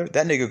active father,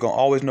 that nigga gonna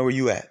always know where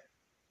you at.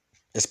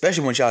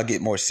 Especially once y'all get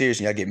more serious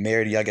and y'all get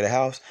married and y'all get a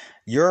house,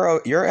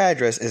 your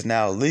address is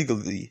now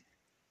legally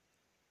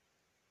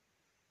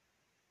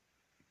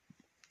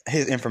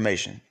his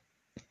information.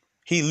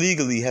 He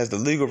legally has the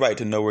legal right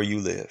to know where you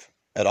live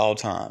at all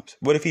times.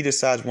 What if he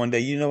decides one day,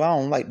 I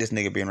don't like this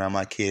nigga being around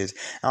my kids.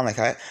 I don't like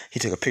how he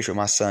took a picture of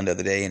my son the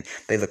other day and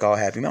they look all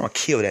happy. Man, I'm gonna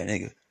kill that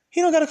nigga.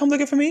 He don't gotta come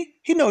looking for me.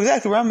 He know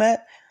exactly where I'm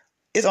at.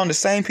 It's on the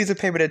same piece of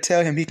paper that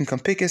tell him he can come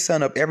pick his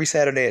son up every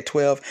Saturday at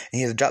 12 and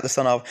he has to drop the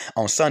son off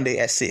on Sunday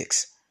at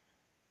 6.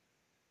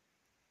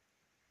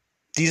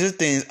 These are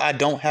things I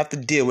don't have to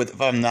deal with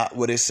if I'm not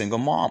with a single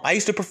mom. I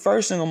used to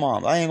prefer single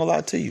moms. I ain't gonna lie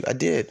to you. I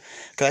did.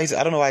 Because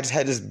I don't know, I just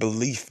had this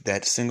belief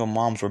that single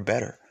moms were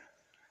better.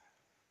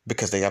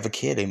 Because they have a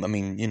kid.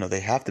 They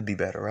have to be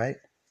better, right?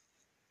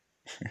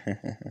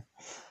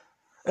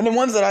 And the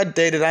ones that I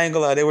dated, I ain't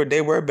gonna lie,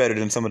 they were better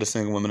than some of the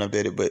single women I've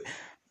dated. But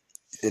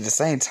at the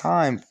same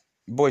time,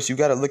 boys, you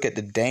gotta look at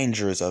the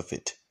dangers of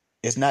it.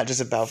 It's not just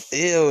about,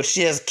 ew,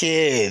 she has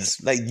kids.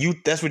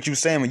 That's what you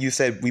saying when you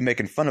said we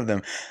making fun of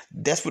them.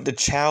 That's what the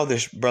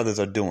childish brothers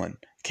are doing.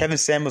 Kevin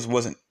Samuels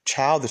wasn't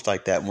childish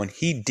like that. When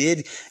he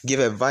did give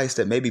advice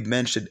that maybe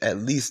men should at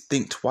least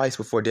think twice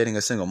before dating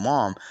a single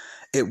mom,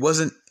 it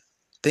wasn't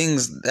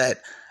things that,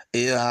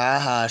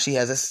 she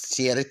had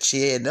a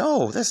kid.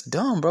 No, that's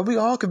dumb, bro. We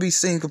all could be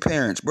single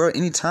parents, bro.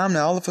 Anytime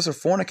now, all of us are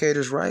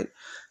fornicators, right?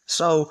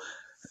 So,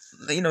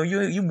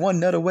 you one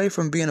nut away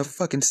from being a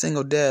fucking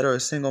single dad or a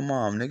single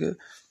mom, nigga.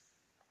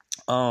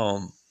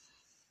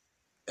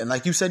 And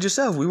like you said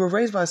yourself, we were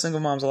raised by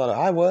single moms a lot.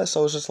 I was,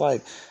 so it's just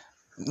like,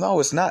 no,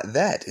 it's not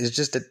that. It's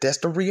just that's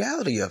the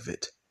reality of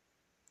it.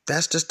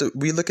 That's just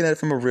we're looking at it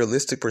from a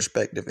realistic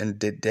perspective and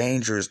the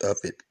dangers of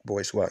it,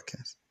 Boyce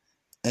Watkins.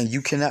 And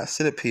you cannot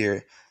sit up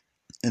here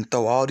and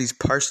throw all these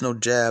personal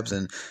jabs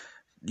and,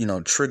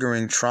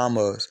 triggering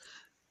traumas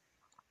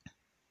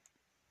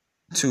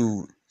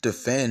to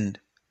defend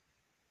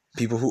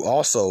people who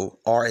also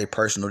are a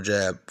personal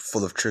jab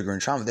full of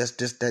triggering trauma. That's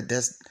they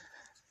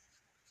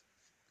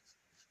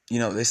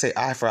say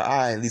eye for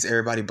eye leaves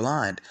everybody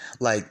blind.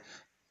 Like,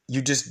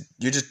 you're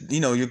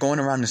you're going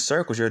around in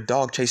circles. You're a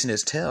dog chasing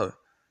its tail.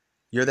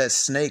 You're that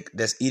snake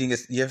that's eating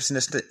its, you ever seen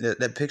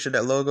that picture,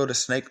 that logo, the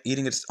snake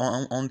eating its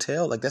own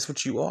tail? Like, that's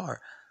what you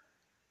are.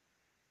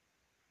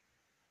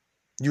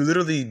 You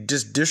literally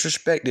just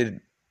disrespected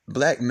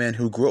black men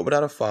who grew up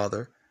without a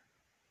father,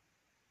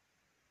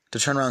 to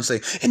turn around and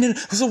say, and then,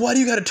 so why do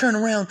you got to turn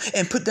around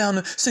and put down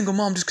a single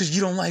mom just because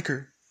you don't like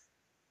her?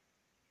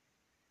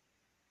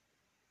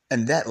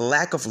 And that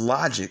lack of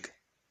logic,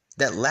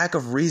 that lack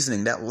of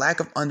reasoning, that lack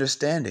of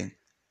understanding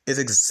is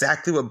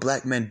exactly what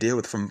black men deal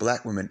with from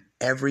black women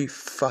every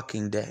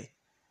fucking day.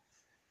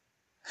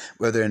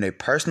 Whether in their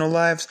personal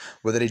lives,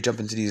 whether they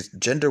jump into these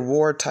gender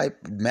war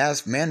type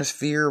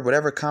manosphere,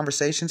 whatever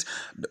conversations,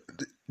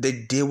 they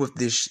deal with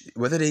this,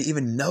 whether they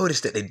even notice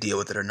that they deal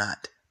with it or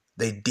not.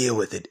 They deal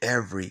with it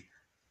every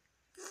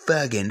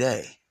fucking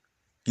day.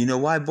 You know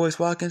why, Boyce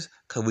Watkins?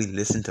 Because we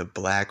listen to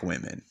black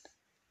women.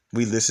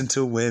 We listen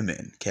to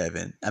women,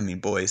 Kevin.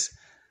 Boyce.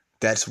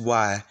 That's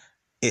why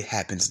it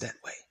happens that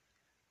way.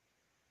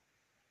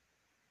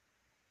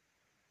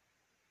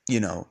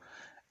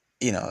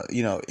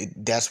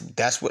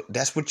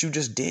 That's what you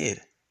just did.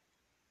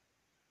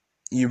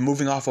 You're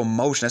moving off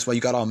emotion. That's why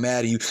you got all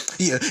mad.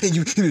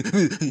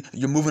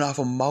 You're moving off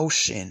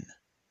emotion.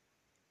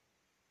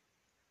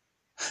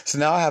 So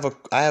now I have a,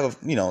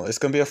 it's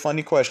going to be a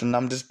funny question.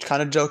 I'm just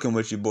kind of joking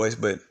with you, boys,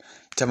 but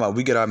talking about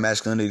we get our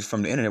masculinity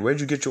from the internet.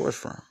 Where'd you get yours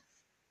from?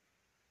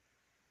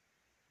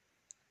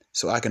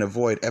 so I can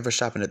avoid ever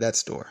shopping at that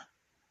store.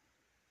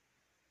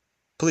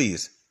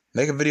 Please,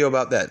 make a video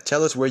about that.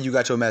 Tell us where you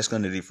got your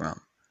masculinity from.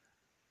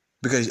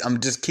 Because I'm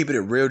just keeping it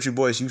real with you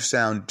boys. You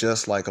sound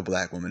just like a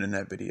black woman in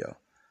that video.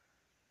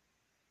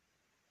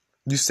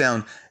 You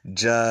sound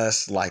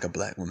just like a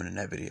black woman in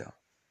that video.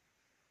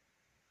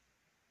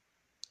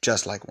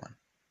 Just like one.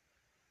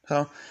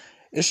 So,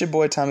 it's your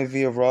boy Tommy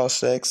V of Raw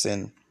Sex.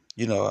 And,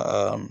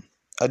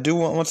 I do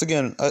want, once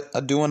again, I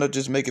do want to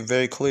just make it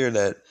very clear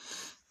that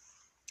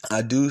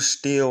I do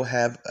still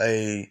have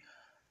a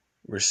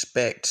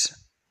respect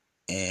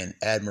and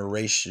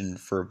admiration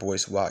for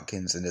Boyce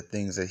Watkins and the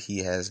things that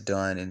he has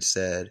done and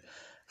said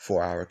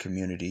for our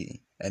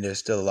community. And there's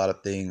still a lot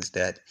of things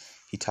that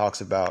he talks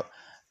about.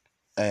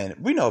 And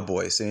we know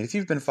Boyce. And if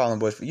you've been following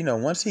Boyce,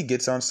 once he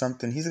gets on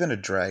something, he's going to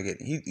drag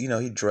it. He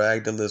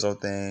dragged the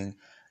Lizzo thing.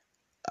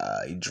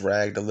 He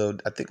dragged a little,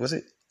 I think,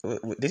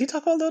 did he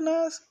talk about Lil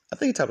Nas? I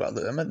think he talked about,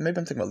 maybe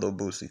I'm thinking about Lil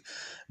Boosie.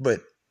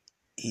 But,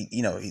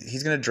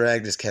 he's going to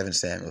drag this Kevin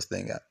Samuels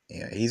thing up.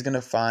 He's going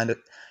to find it.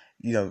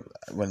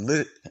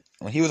 When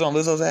he was on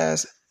Lizzo's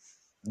ass,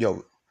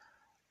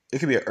 it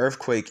could be an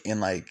earthquake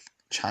in like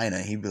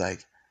China. He'd be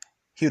like,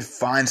 he would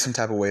find some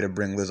type of way to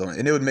bring Lizzo in.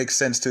 And it would make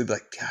sense to be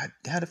like, God,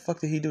 how the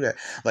fuck did he do that?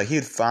 Like,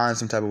 he'd find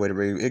some type of way to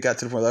bring it. Got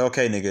to the point like,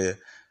 okay, nigga,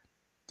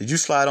 did you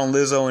slide on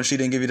Lizzo and she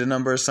didn't give you the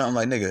number or something?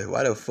 Like, nigga,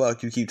 why the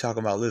fuck you keep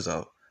talking about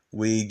Lizzo?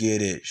 We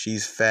get it.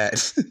 She's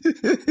fat.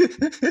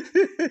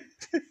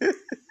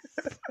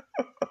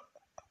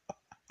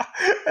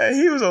 Hey,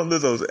 he was on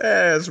Lizzo's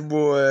ass,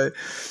 boy.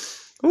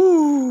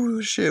 Ooh,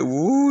 shit.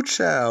 Woo,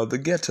 child. The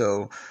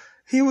ghetto.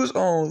 He was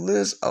on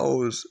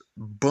Lizzo's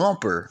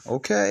bumper,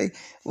 okay?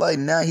 Like,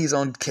 now he's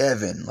on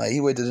Kevin. Like,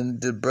 he waited till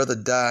the brother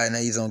die, and now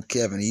he's on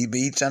Kevin. He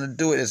trying to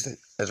do it as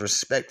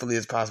respectfully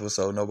as possible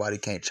so nobody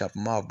can't chop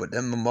him off. But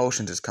them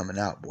emotions is coming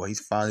out, boy.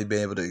 He's finally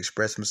been able to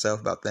express himself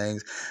about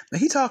things. Now,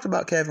 he talked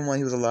about Kevin when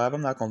he was alive.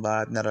 I'm not going to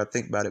lie now that I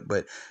think about it.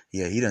 But,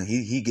 yeah,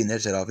 he getting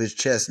that shit off his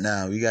chest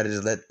now. You got to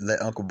just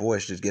let Uncle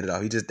Boyce just get it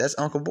off. That's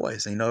Uncle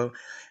Boyce, And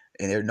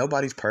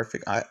nobody's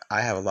perfect. I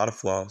have a lot of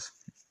flaws.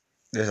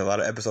 There's a lot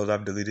of episodes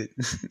I've deleted.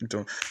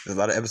 There's a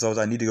lot of episodes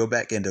I need to go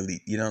back and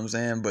delete. You know what I'm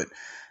saying? But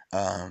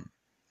at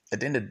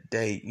the end of the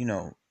day,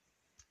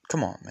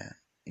 come on, man.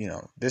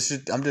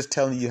 I'm just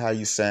telling you how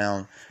you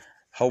sound.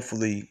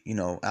 Hopefully,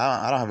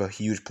 I don't have a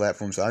huge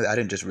platform, so I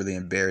didn't just really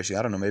embarrass you.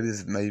 I don't know. Maybe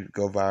this may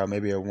go viral.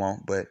 Maybe it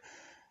won't. But,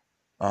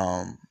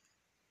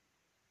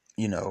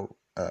 you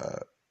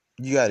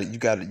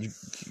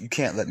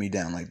can't let me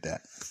down like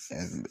that.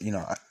 And,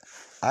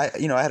 I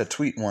had a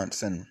tweet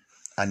once and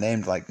I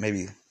named like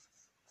maybe,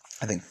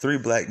 I think 3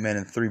 black men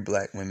and 3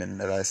 black women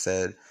that I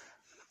said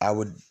I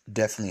would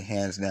definitely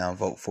hands down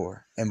vote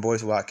for. And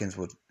Boyce Watkins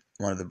was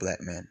one of the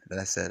black men that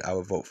I said I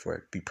would vote for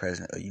it, be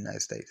president of the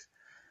United States.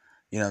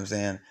 You know what I'm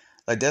saying?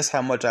 Like, that's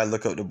how much I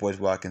look up to Boyce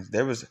Watkins.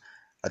 There was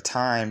a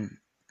time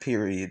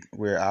period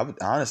where I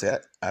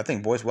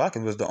think Boyce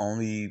Watkins was the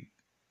only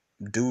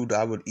dude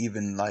I would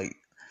even like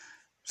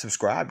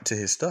subscribe to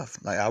his stuff.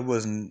 Like,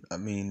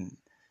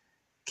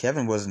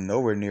 Kevin wasn't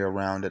nowhere near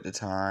around at the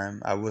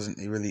time. I wasn't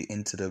really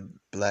into the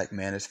black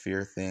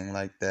manosphere thing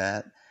like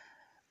that.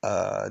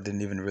 Didn't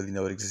even really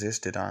know it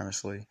existed,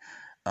 honestly.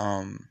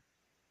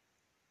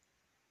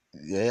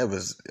 It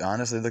was,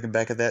 honestly, looking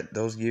back at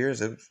those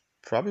years, it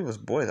probably was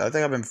Boyce. I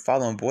think I've been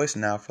following Boyce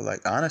now for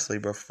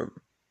for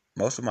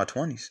most of my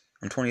 20s.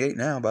 I'm 28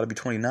 now, about to be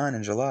 29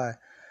 in July.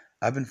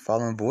 I've been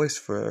following Boyce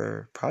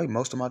for probably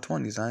most of my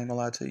 20s. I ain't gonna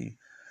lie to you.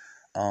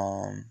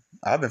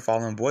 I've been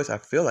following Boyce, I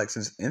feel like,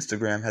 since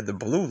Instagram had the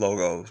blue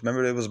logos.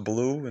 Remember it was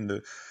blue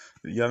and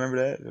y'all remember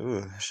that?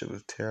 Ooh, that shit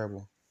was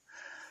terrible.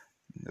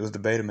 It was the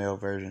beta male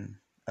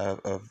version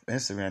of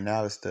Instagram.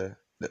 Now it's it's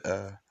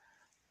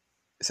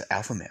an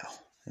alpha male,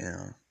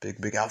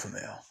 big alpha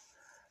male.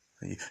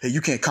 Hey,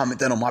 you can't comment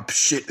that on my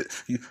shit.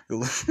 Big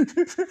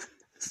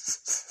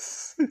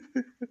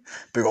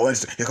old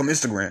Instagram. Here come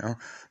Instagram.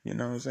 You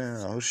know what I'm saying?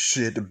 Oh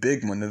shit, the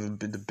big one,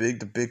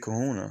 the big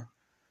kahuna,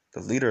 the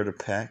leader of the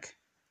pack.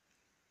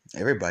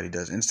 Everybody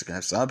does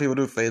Instagram. Some people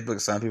do Facebook,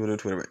 some people do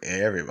Twitter, but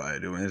everybody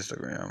do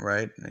Instagram,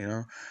 right?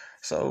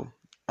 So,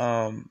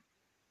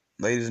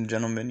 ladies and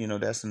gentlemen,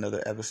 that's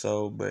another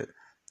episode, but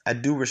I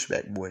do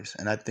respect Boyce,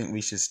 and I think we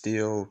should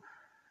still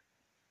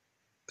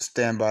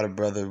stand by the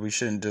brother. We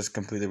shouldn't just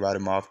completely write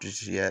him off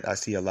just yet. I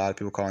see a lot of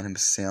people calling him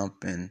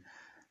simp and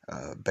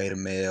beta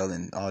male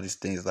and all these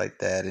things like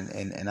that,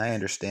 and I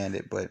understand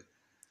it, but,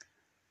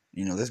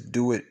 let's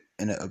do it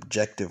in an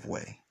objective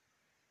way,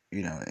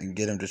 and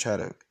get him to try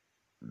to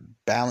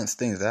balance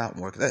things out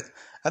more. Cause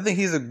I think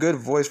he's a good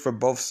voice for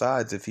both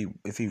sides if he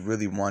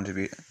really wanted to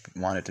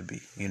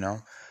be.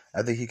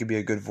 I think he could be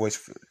a good voice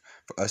for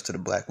us to the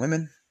black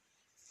women,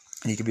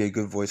 and he could be a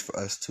good voice for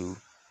us to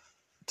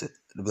the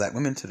black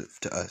women to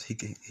us.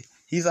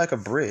 He's like a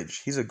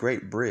bridge. He's a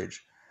great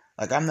bridge.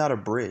 Like, I'm not a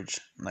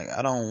bridge. Like,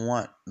 I don't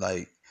want,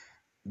 like,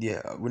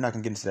 yeah, we're not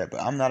gonna get into that,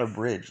 but I'm not a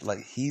bridge.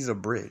 Like, he's a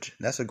bridge.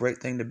 That's a great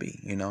thing to be,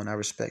 and I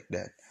respect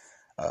that.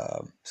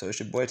 So it's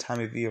your boy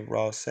Tommy V of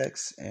Raw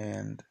Sex,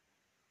 and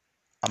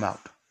I'm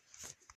out.